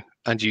self-review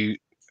and you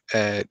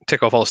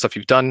tick off all the stuff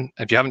you've done.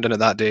 If you haven't done it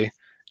that day,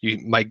 you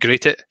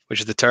migrate it, which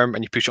is the term,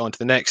 and you push it on to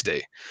the next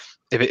day.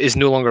 If it is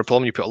no longer a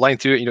problem, you put a line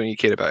through it, you don't need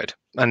to care about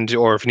it.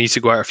 Or if it needs to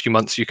go out a few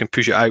months, you can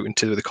push it out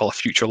into what they call a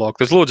future log.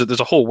 There's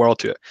a whole world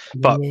to it.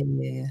 But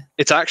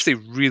it's actually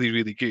really,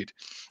 really good.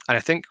 And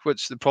I think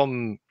what's the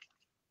problem,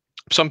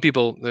 some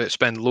people that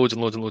spend loads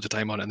and loads and loads of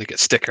time on it and they get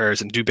stickers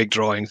and do big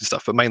drawings and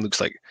stuff, but mine looks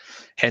like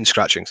hen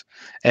scratchings.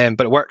 But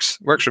it works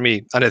for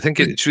me. And I think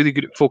it's really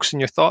good at focusing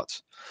your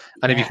thoughts.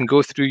 And if you can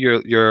go through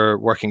your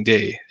working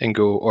day and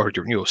go, or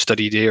your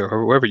study day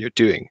or whatever you're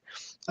doing,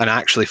 and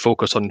actually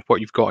focus on what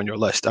you've got on your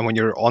list. And when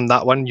you're on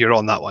that one, you're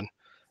on that one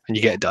and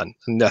you get it done.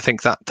 And I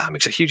think that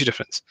makes a huge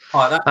difference.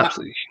 Oh,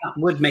 absolutely. That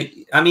would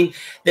make, I mean,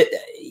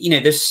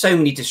 there's so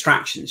many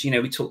distractions.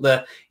 We talk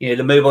the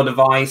mobile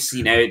device,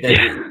 when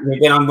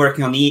I'm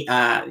working on the,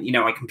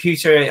 my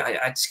computer,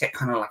 I just get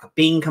kind of like a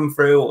bing come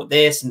through or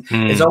this, and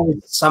there's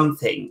always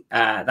something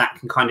that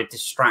can kind of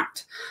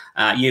distract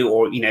you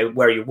or,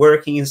 where you're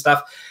working and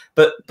stuff.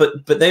 But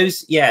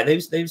those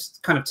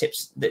kind of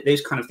tips,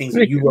 those kind of things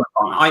that you work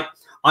on,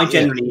 I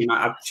generally,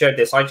 I've shared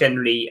this, I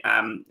generally,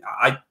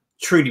 I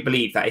truly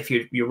believe that if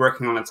you're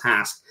working on a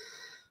task,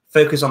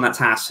 focus on that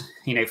task,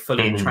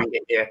 fully and try and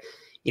get there,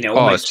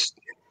 almost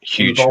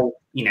huge. Involved,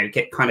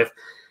 get kind of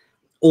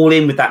all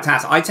in with that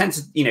task. I tend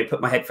to,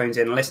 put my headphones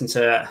in and listen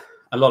to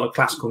a lot of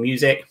classical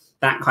music.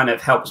 That kind of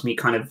helps me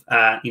kind of,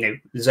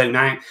 zone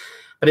out.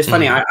 But it's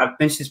funny, I've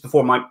mentioned this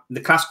before, the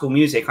classical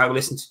music, I will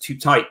listen to 2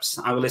 types.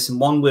 I will listen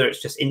one where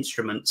it's just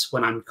instruments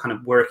when I'm kind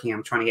of working,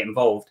 I'm trying to get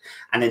involved.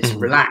 And then to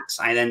relax,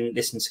 I then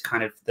listen to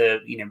kind of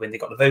when they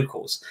got the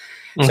vocals.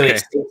 So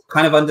it's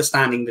kind of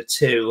understanding the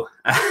two.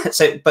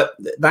 But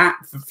that,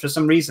 for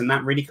some reason,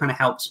 that really kind of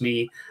helps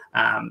me,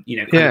 kind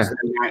of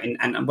zoning out.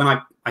 And when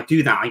I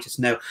do that, I just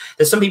know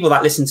there's some people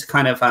that listen to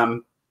kind of,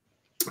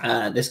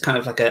 there's kind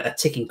of like a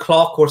ticking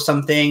clock or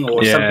something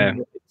or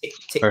something.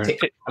 Tick,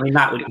 tick. I mean,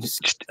 that would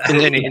just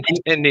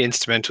any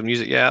instrumental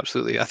music. Yeah,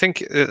 absolutely. I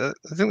think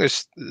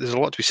there's a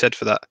lot to be said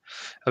for that.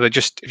 About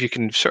just if you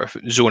can sort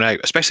of zone out,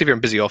 especially if you're in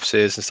busy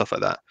offices and stuff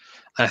like that.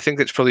 And I think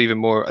that's probably even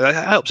more.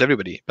 That helps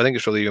everybody. But I think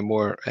it's probably even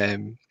more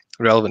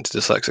relevant to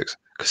dyslexics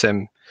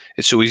because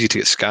it's so easy to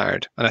get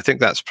scattered. And I think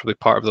that's probably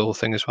part of the whole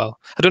thing as well.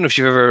 I don't know if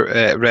you've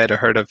ever read or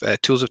heard of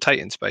Tools of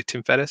Titans by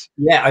Tim Ferriss.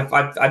 Yeah,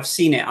 I've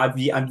seen it. I've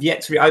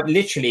yet to. I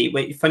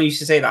literally. Funny you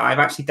should say that. I've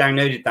actually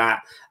downloaded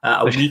that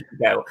a week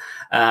ago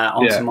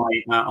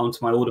onto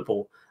my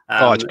Audible.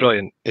 Oh, it's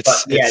brilliant.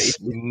 It's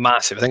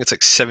massive. I think it's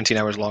like 17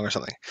 hours long or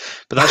something.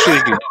 But that's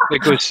really good.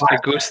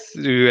 It goes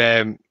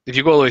through. If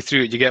you go all the way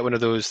through it, you get one of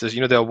those. There's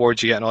the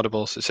awards you get in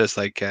Audible. So it says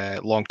like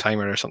long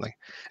timer or something.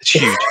 It's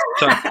huge.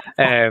 So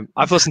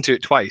I've listened to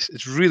it twice.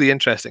 It's really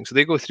interesting. So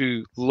they go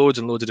through loads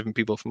and loads of different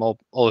people from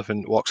all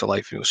different walks of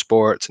life.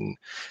 Sports and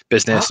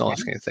business and all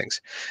those kind of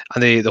things.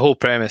 And the whole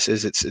premise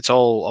is it's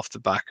all off the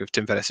back of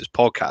Tim Ferriss's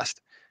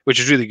podcast, which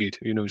is really good.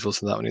 He's listened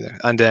to that one either.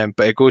 And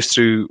but it goes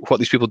through what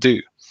these people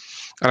do.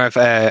 And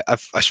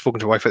I've spoken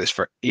to my wife about this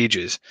for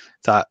ages,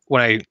 that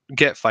when I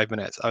get 5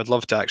 minutes, I would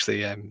love to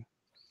actually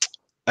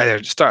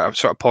either start a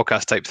sort of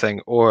podcast type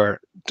thing or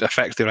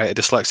effectively write a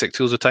dyslexic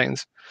Tools of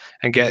Titans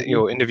and get,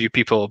 interview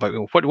people about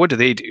what do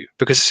they do,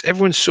 because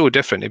everyone's so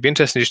different. It'd be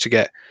interesting just to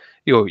get,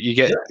 you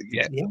get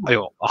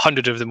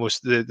 100 of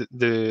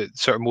the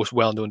sort of most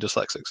well-known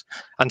dyslexics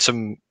and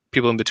some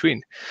people in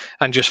between,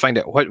 and just find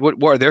out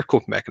what are their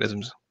coping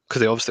mechanisms, because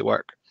they obviously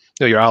work.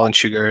 Your Alan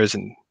Sugars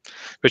and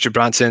Richard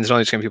Bransons and all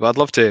these kind of people. I'd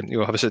love to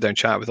have a sit down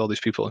chat with all these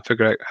people and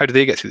figure out, how do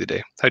they get through the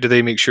day? How do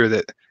they make sure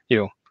that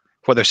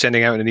what they're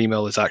sending out in an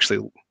email is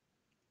actually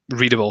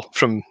readable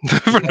for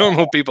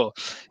normal people?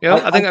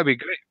 I think that'd be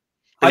great.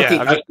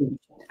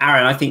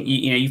 Aaron, I think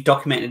you've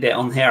documented it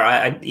on here.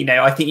 I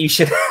think you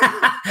should.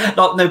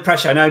 No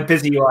pressure. I know how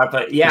busy you are,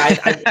 but yeah,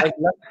 I'd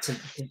love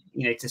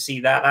to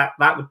see that.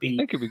 That would be. I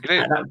think it'd be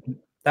great.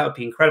 That would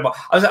be incredible.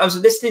 I was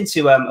listening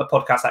to a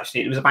podcast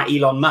actually. It was about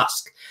Elon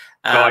Musk.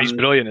 He's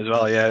brilliant as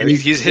well. Yeah,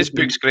 his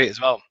book's great as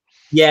well.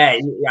 Yeah,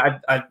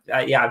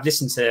 I've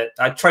listened to.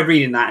 I tried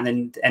reading that and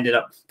then ended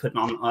up putting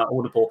on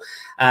Audible.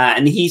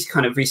 And he's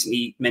kind of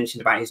recently mentioned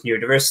about his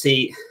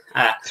neurodiversity.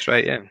 That's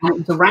right. Yeah.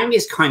 Around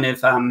his kind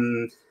of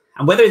and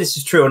whether this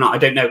is true or not, I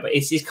don't know. But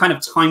it's his kind of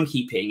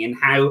timekeeping and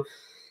how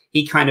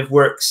he kind of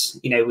works,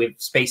 with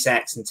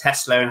SpaceX and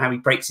Tesla, and how he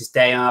breaks his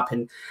day up,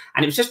 and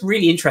it was just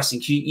really interesting.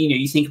 Cause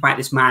you think about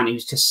this man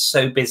who's just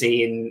so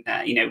busy and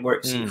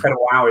works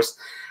incredible hours,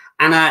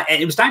 and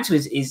it was down to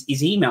his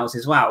emails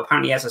as well.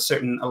 Apparently, he has a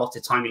certain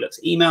allotted time he looks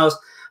at emails,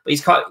 but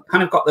he's kind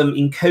of got them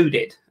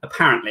encoded.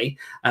 Apparently,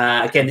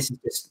 again, this is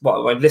just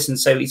what I've listened.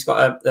 So he's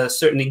got a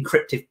certain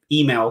encrypted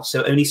email,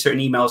 so only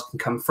certain emails can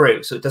come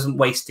through, so it doesn't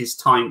waste his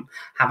time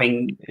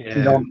having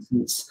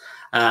nonsense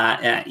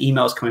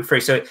emails coming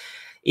through. So.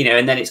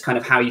 And then it's kind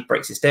of how he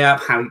breaks his day up,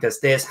 how he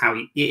does this,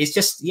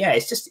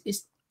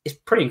 it's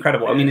pretty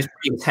incredible. I mean, it's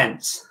pretty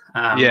intense.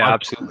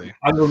 Absolutely.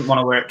 I wouldn't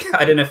want to work.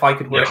 I don't know if I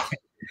could work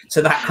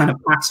to that kind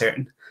of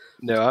pattern.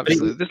 No,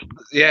 absolutely.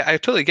 I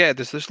totally get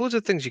it. There's loads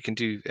of things you can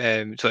do.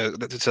 One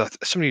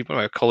of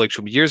my colleagues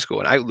from years ago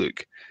on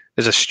Outlook,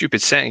 there's a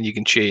stupid setting you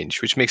can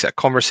change, which makes it a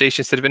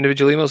conversation instead of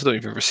individual emails. I don't know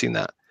if you've ever seen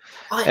that.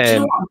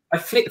 I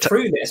flick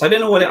through this. I don't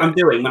know what I'm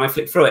doing when I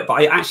flick through it, but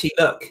I actually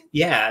look.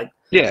 Yeah.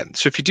 Yeah.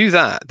 So if you do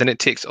that, then it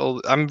takes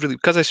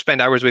because I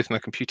spend hours away from my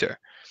computer,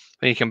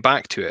 when you come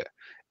back to it,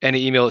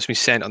 any email that's been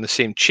sent on the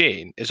same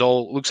chain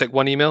looks like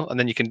one email, and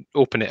then you can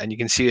open it and you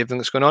can see everything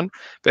that's going on.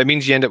 But it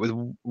means you end up with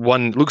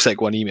looks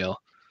like one email,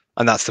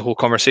 and that's the whole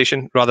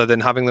conversation, rather than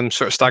having them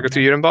sort of stagger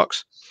through your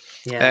inbox.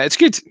 Yeah, it's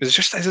good.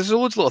 There's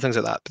loads of little things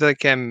like that. But I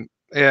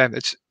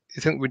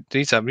think we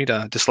need to read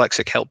a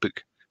dyslexic help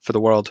book for the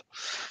world.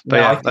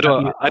 But I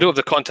don't have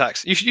the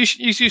contacts.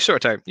 You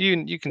sort it out.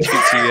 You can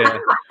speak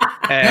to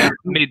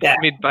made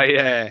by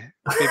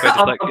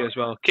Dyslexia as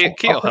well. Kate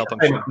will help, I'm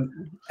sure.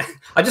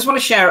 I just want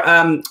to share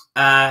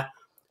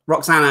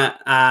Roxana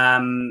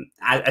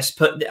has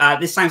put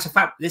this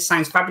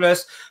sounds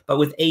fabulous, but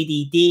with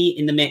ADD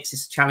in the mix,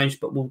 it's a challenge.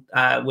 But we'll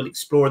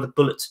explore the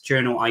bullet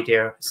journal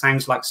idea.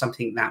 Sounds like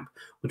something that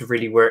would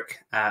really work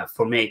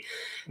for me.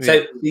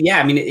 So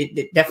I mean,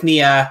 it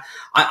definitely.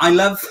 I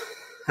love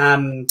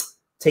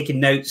taking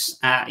notes.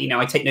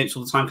 I take notes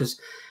all the time because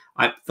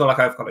I feel like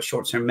I've got a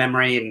short-term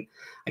memory, and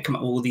I come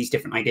up with all these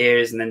different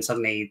ideas, and then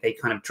suddenly they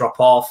kind of drop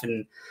off.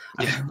 And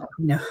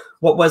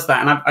what was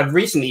that? And I've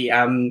recently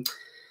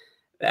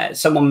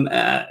someone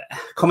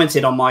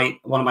commented on one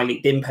of my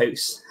LinkedIn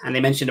posts, and they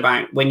mentioned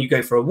about when you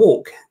go for a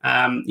walk,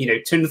 turn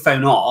the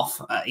phone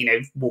off,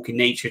 walk in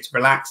nature to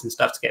relax and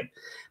stuff, to get a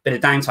bit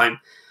of downtime,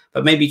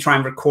 but maybe try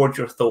and record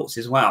your thoughts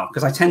as well.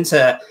 Because I tend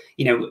to,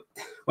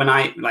 when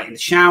I like in the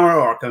shower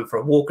or going for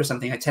a walk or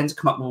something, I tend to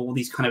come up with all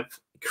these kind of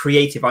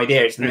creative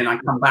ideas, and then I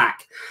come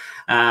back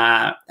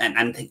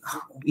and think,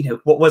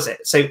 what was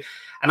it? So,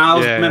 and I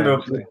always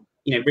remember,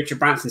 Richard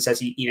Branson says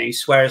he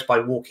swears by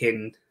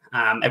walking.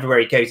 Everywhere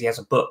he goes, he has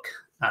a book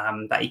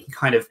that he can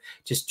kind of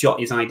just jot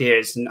his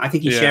ideas, and I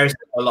think he shares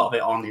a lot of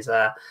it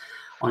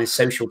on his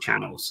social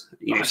channels.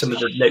 Some of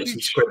the notes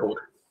he scribbled.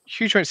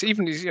 Huge amounts,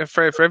 even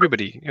for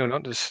everybody.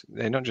 Not just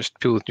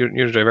people with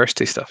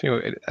neurodiversity stuff.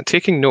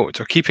 Taking notes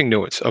or keeping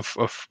notes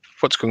of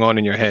what's going on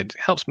in your head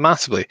helps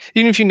massively.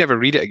 Even if you never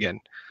read it again,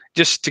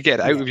 just to get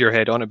it out of your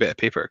head on a bit of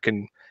paper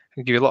can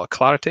give you a lot of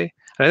clarity.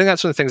 And I think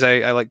that's one of the things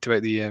I liked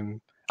about the.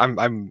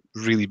 I'm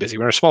really busy.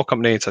 We're a small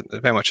company. It's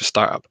very much a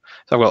startup,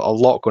 so I've got a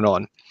lot going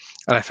on,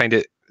 and I find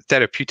it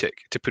therapeutic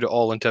to put it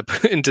all into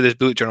into this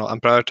bullet journal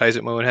and prioritize it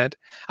in my own head.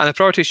 And the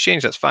priorities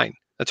change. That's fine.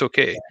 That's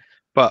okay.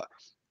 But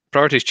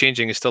priorities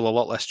changing is still a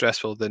lot less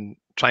stressful than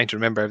trying to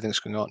remember everything that's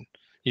going on.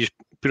 You just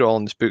put it all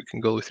in this book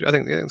and go through. I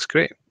think that's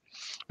great.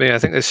 But yeah, I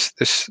think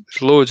there's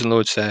loads and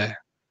loads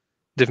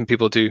different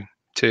people do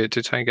to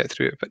try and get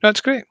through it. But no,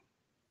 it's great.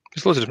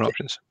 There's loads of different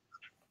options.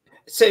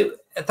 So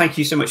thank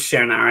you so much for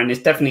sharing that, Aaron.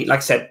 It's definitely, like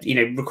I said,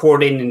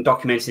 recording and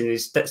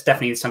documenting that's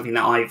definitely something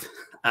that I've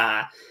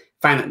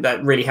found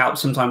that really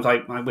helps. Sometimes I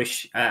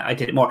wish I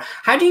did it more.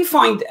 How do you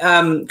find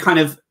kind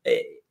of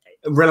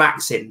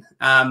relaxing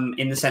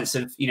in the sense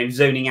of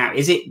zoning out?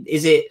 Is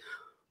it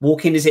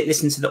walking? Is it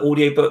listening to the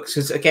audiobooks?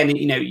 Because again,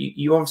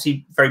 you're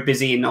obviously very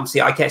busy, and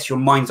obviously I guess your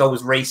mind's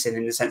always racing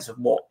in the sense of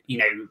what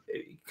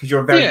because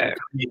you're a very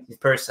creative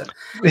person.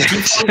 Do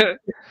you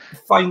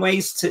find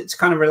ways to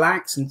kind of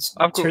relax and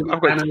I've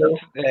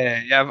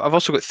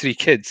also got 3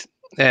 kids.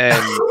 Okay,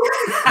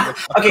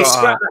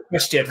 scrap that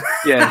question.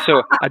 Yeah,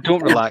 so I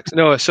don't relax.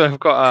 No, so I've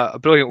got a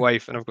brilliant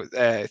wife, and I've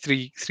got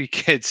three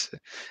kids.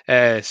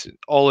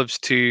 Olive's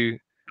 2,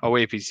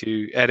 away to be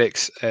 2.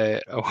 Eric's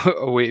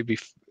away to be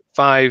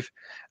 5,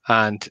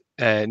 and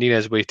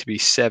Nina's away to be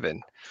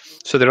 7.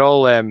 So they're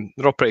all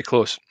pretty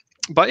close.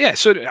 But yeah,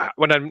 so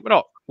when I'm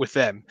not with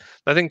them,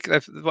 I think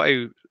what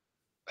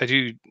I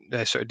do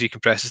sort of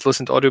decompress is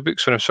listen to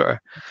audiobooks when I'm sort of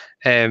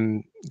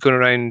going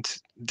around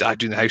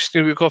doing the house.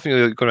 We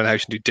often go around the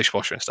house and do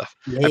dishwasher and stuff.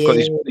 I've got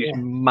these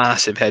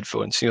massive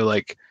headphones,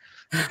 like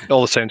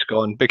all the sound's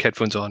gone, big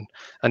headphones on,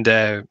 and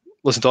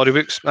listen to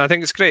audiobooks. And I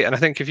think it's great. And I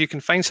think if you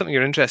can find something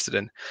you're interested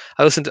in,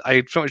 I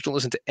pretty much don't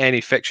listen to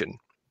any fiction.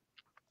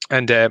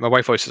 And my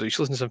wife always says, "You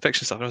should listen to some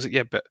fiction stuff." And I was like,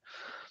 "Yeah, but."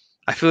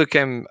 I feel like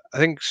I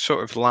think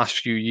sort of the last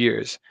few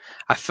years,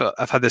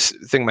 I've had this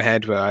thing in my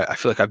head where I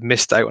feel like I've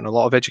missed out on a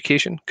lot of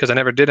education because I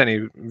never did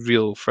any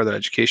real further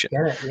education.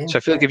 So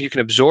I feel like if you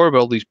can absorb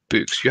all these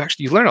books,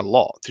 you learn a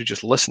lot through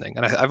just listening.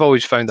 And I've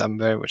always found that I'm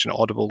very much an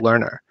audible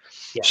learner.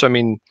 Yeah. So I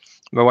mean,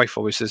 my wife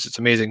always says it's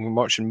amazing when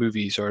watching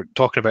movies or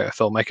talking about a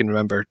film, I can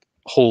remember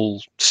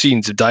whole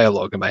scenes of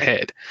dialogue in my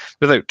head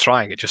without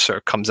trying. It just sort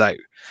of comes out.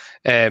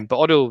 But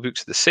audio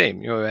books are the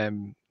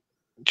same.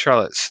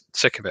 Charlotte's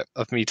sick of it,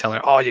 of me telling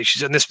her, "Oh, yeah,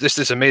 she's in this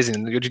is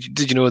amazing.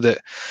 Did you know that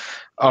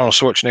Arnold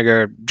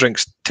Schwarzenegger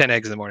drinks 10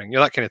 eggs in the morning?"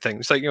 That kind of thing.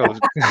 It's like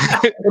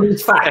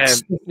facts.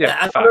 Facts.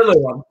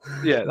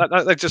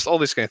 Like just all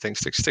these kind of things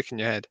stick in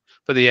your head.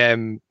 But I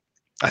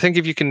think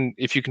if you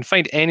can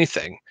find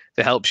anything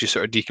that helps you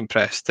sort of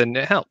decompress, then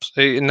it helps.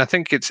 And I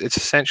think it's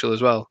essential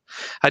as well.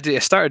 I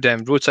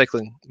started road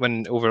cycling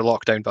when over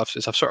lockdown, but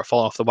I've sort of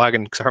fallen off the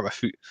wagon because I hurt my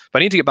foot.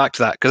 But I need to get back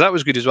to that because that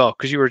was good as well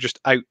because you were just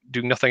out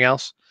doing nothing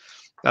else.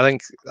 I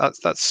think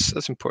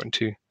that's important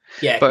too.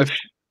 Yeah. But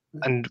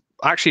and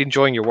actually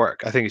enjoying your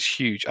work, I think is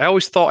huge. I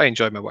always thought I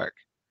enjoyed my work.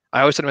 I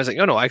always thought I was like,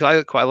 no, I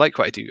like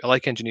what I do. I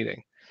like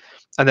engineering.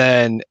 And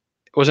then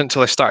it wasn't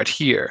until I started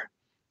here,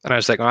 and I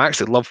was like, I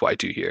actually love what I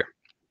do here.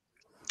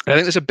 And I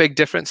think there's a big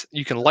difference.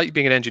 You can like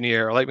being an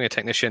engineer or like being a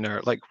technician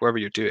or like wherever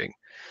you're doing,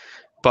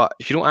 but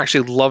if you don't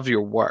actually love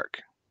your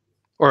work,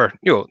 or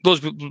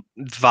those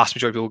vast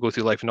majority of people go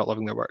through life not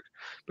loving their work.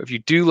 But if you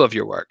do love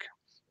your work,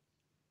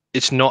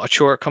 it's not a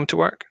chore come to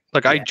work.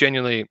 Like I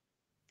genuinely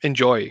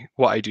enjoy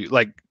what I do.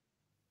 Like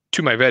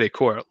to my very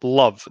core,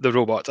 love the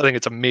robots. I think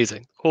it's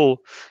amazing.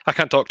 I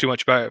can't talk too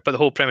much about it, but the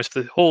whole premise of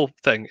the whole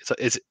thing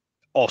is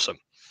awesome.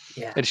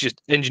 Yeah. It's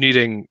just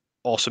engineering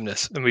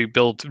awesomeness, and we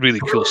build really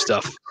cool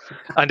stuff.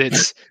 And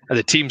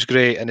the team's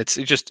great, and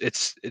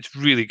it's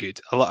really good.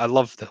 I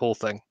love the whole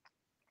thing.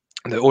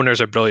 And the owners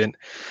are brilliant.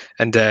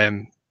 And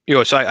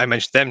so I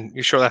mentioned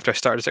them shortly after I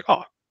started. It's like,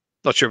 oh,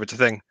 not sure if it's a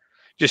thing.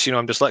 Just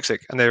I'm dyslexic,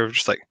 and they were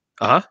just like,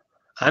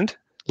 and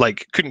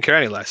like couldn't care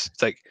any less.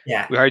 It's like,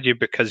 we hired you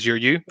because you're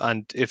you,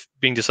 and if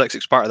being dyslexic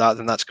is part of that,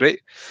 then that's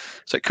great.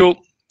 It's like, cool,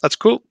 that's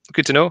cool,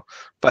 good to know.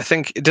 But I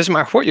think it doesn't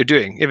matter what you're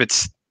doing, if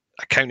it's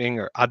accounting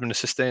or admin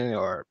assistant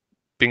or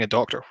being a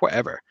doctor,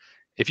 whatever.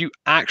 If you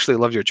actually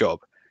love your job,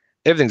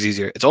 everything's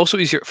easier. It's also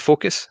easier to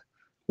focus,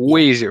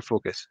 way easier to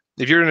focus.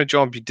 If you're in a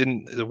job you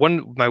didn't,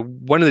 one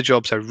of the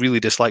jobs I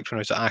really disliked when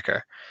I was at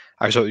Acker,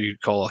 I was what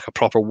you'd call like a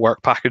proper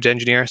work package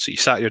engineer. So you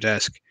sat at your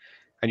desk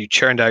and you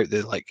churned out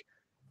the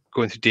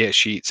going through data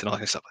sheets and all that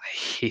kind of stuff. I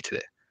hated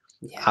it.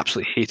 Yeah.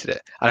 Absolutely hated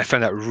it. And I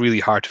found that really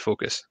hard to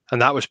focus.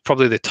 And that was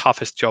probably the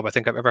toughest job I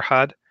think I've ever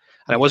had.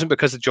 And it wasn't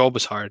because the job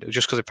was hard. It was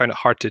just because I found it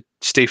hard to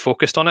stay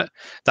focused on it.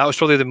 That was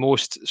probably the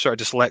most sort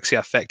of dyslexia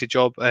affected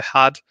job I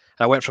had.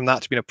 And I went from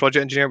that to being a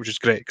project engineer, which was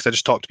great because I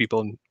just talked to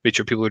people and made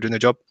sure people were doing their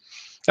job.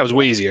 That was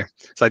way easier.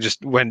 So I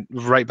just went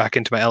right back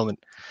into my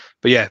element.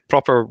 But yeah,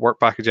 proper work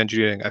package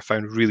engineering I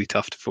found really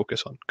tough to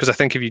focus on. Because I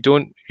think if you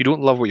don't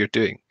love what you're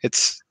doing,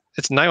 it's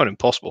nigh on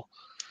impossible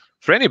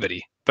for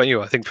anybody. But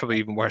I think probably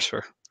even worse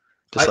for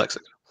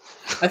dyslexic.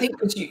 I think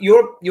because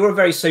you're a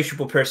very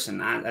sociable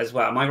person as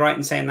well. Am I right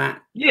in saying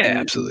that? Yeah,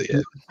 absolutely.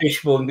 Yeah.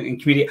 Sociable and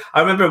community.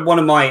 I remember one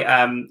of my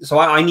so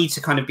I need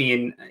to kind of be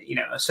in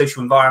a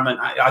social environment.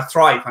 I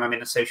thrive when I'm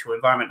in a social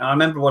environment. And I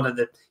remember one of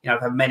the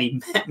I've had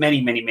many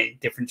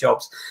different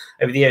jobs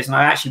over the years, and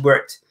I actually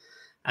worked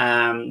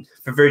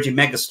for Virgin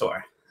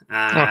Megastore.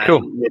 Oh,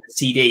 cool. With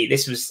CD.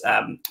 This was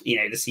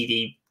the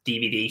CD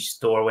DVD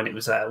store when it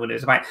was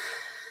about.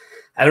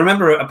 And I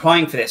remember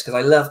applying for this because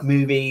I loved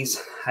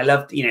movies. I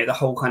loved, the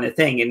whole kind of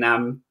thing. And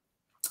I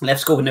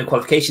left school with no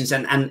qualifications.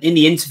 And in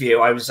the interview,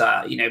 I was,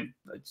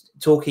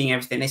 talking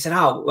everything. They said,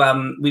 I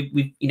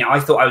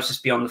thought I was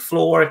just be on the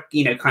floor,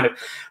 kind of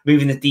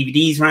moving the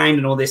DVDs around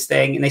and all this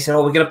thing. And they said,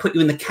 we're going to put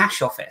you in the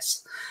cash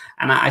office.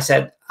 And I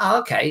said, oh,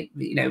 okay,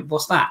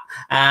 what's that?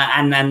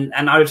 And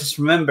I just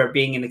remember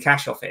being in the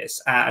cash office.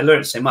 I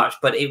learned so much,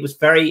 but it was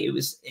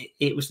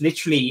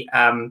literally,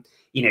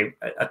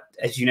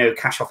 as you know,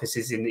 cash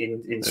offices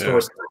in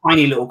stores, a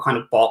tiny little kind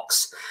of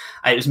box.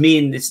 It was me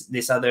and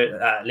this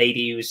other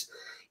lady who was,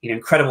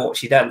 incredible what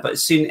she'd done.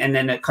 But and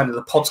then kind of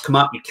the pods come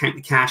up, you count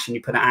the cash and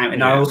you put it out.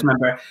 And I also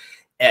remember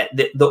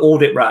the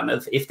audit run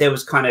of if there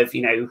was kind of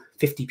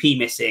 50p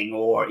missing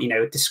or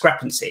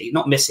discrepancy,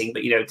 not missing,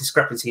 but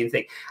discrepancy and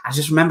thing. I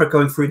just remember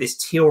going through this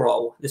till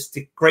roll, this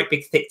great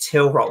big thick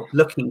till roll,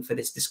 looking for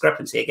this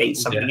discrepancy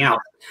against something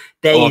else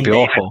day in,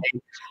 day out.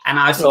 And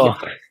I was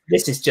thinking,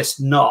 this is just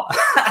not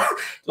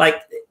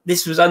like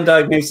this was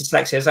undiagnosed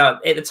dyslexia. So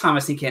at the time I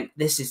was thinking,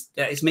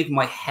 it's making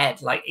my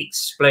head like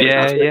explode.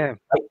 Like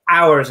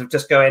hours of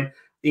just going,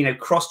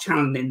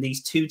 cross-channeling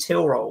these two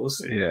till rolls,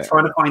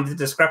 trying to find the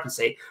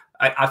discrepancy.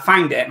 I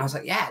found it and I was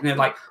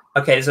like,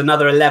 okay, there's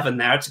another 11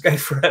 there to go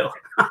through.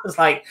 I was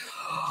like,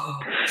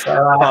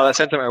 that sounds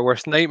like my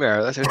worst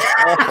nightmare. That sounds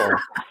awful.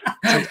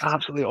 Sounds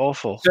absolutely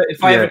awful. So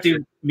if I ever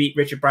do meet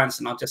Richard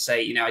Branson, I'll just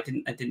say, I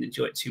didn't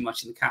enjoy it too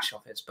much in the cash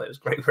office, but it was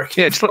great work.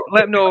 Yeah, just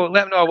let him know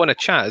I want to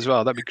chat as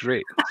well. That'd be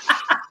great.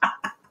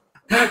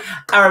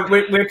 Aaron,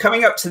 we're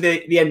coming up to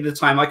the end of the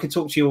time. I could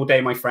talk to you all day,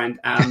 my friend,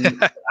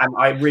 and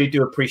I really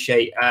do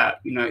appreciate,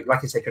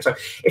 like I said, Chris. So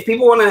if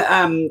people want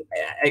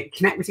to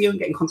connect with you and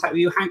get in contact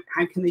with you,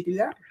 how can they do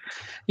that?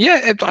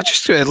 Yeah,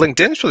 just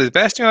LinkedIn is probably the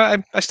best.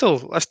 I still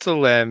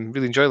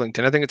really enjoy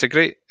LinkedIn. I think it's a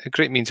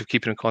great means of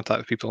keeping in contact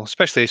with people,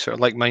 especially sort of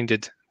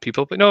like-minded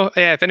people. But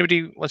if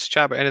anybody wants to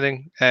chat about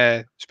anything,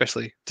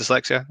 especially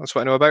dyslexia, that's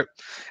what I know about.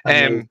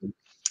 Then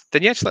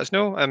just let us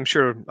know. I'm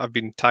sure I've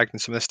been tagged in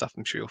some of this stuff.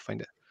 I'm sure you'll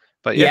find it.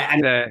 But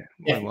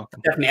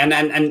definitely.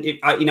 And if,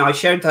 I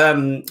shared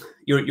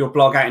your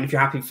blog out, and if you're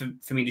happy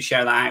for me to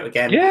share that out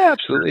again,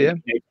 absolutely,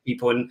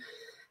 people and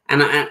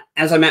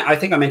as I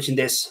think I mentioned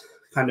this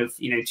kind of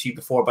to you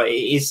before, but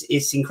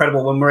it's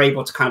incredible when we're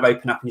able to kind of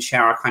open up and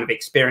share our kind of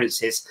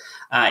experiences.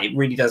 It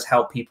really does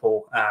help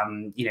people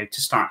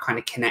to start kind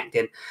of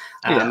connecting,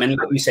 and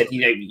like you said,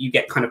 you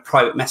get kind of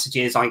private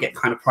messages, I get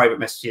kind of private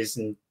messages,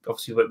 and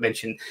obviously we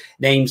mention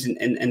names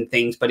and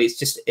things, but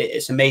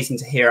it's amazing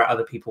to hear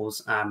other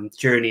people's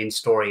journey and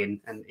story,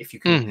 and if you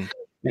can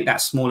make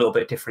that small little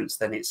bit of difference,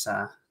 then it's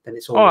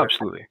all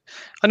absolutely.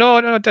 I know,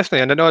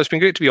 definitely. And I know it's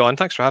been great to be on.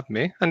 Thanks for having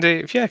me. And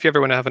if you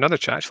ever want to have another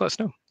chat, just let us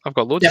know. I've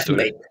got loads of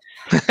stories.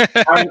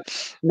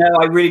 No,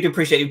 I really do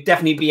appreciate it.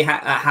 Definitely be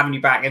having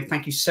you back. And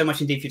thank you so much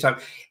indeed for your time.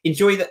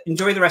 Enjoy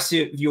the rest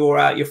of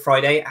your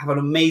Friday. Have an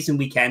amazing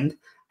weekend.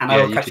 And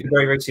I will catch you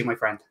very, very soon, my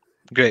friend.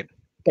 Great.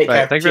 Take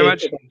care. Thanks very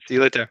much. See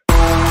you later.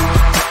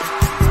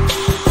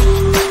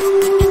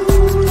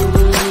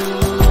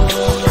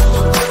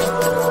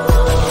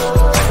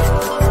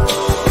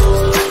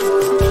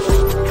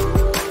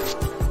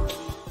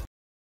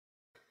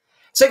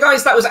 So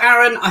guys, that was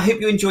Aaron. I hope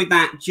you enjoyed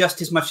that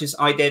just as much as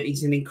I did.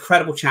 He's an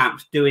incredible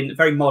chap,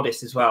 very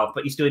modest as well,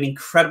 but he's doing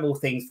incredible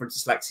things for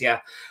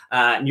dyslexia,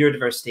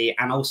 neurodiversity,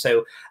 and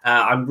also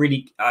I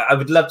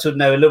would love to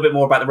know a little bit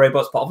more about the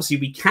robots, but obviously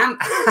we can't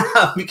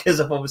because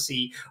of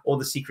obviously all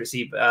the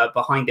secrecy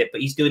behind it, but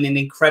he's doing an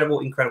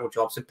incredible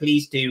job. So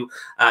please do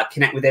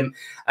connect with him.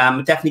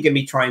 We're definitely going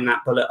to be trying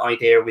that bullet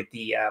idea with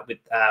the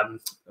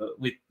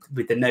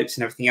with the notes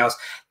and everything else.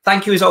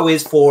 Thank you as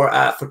always for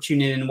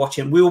tuning in and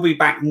watching. We will be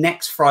back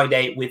next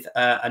Friday with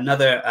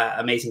another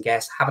amazing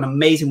guest. Have an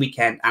amazing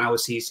weekend, and I will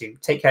see you soon.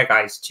 Take care,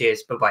 guys.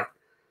 Cheers. Bye-bye.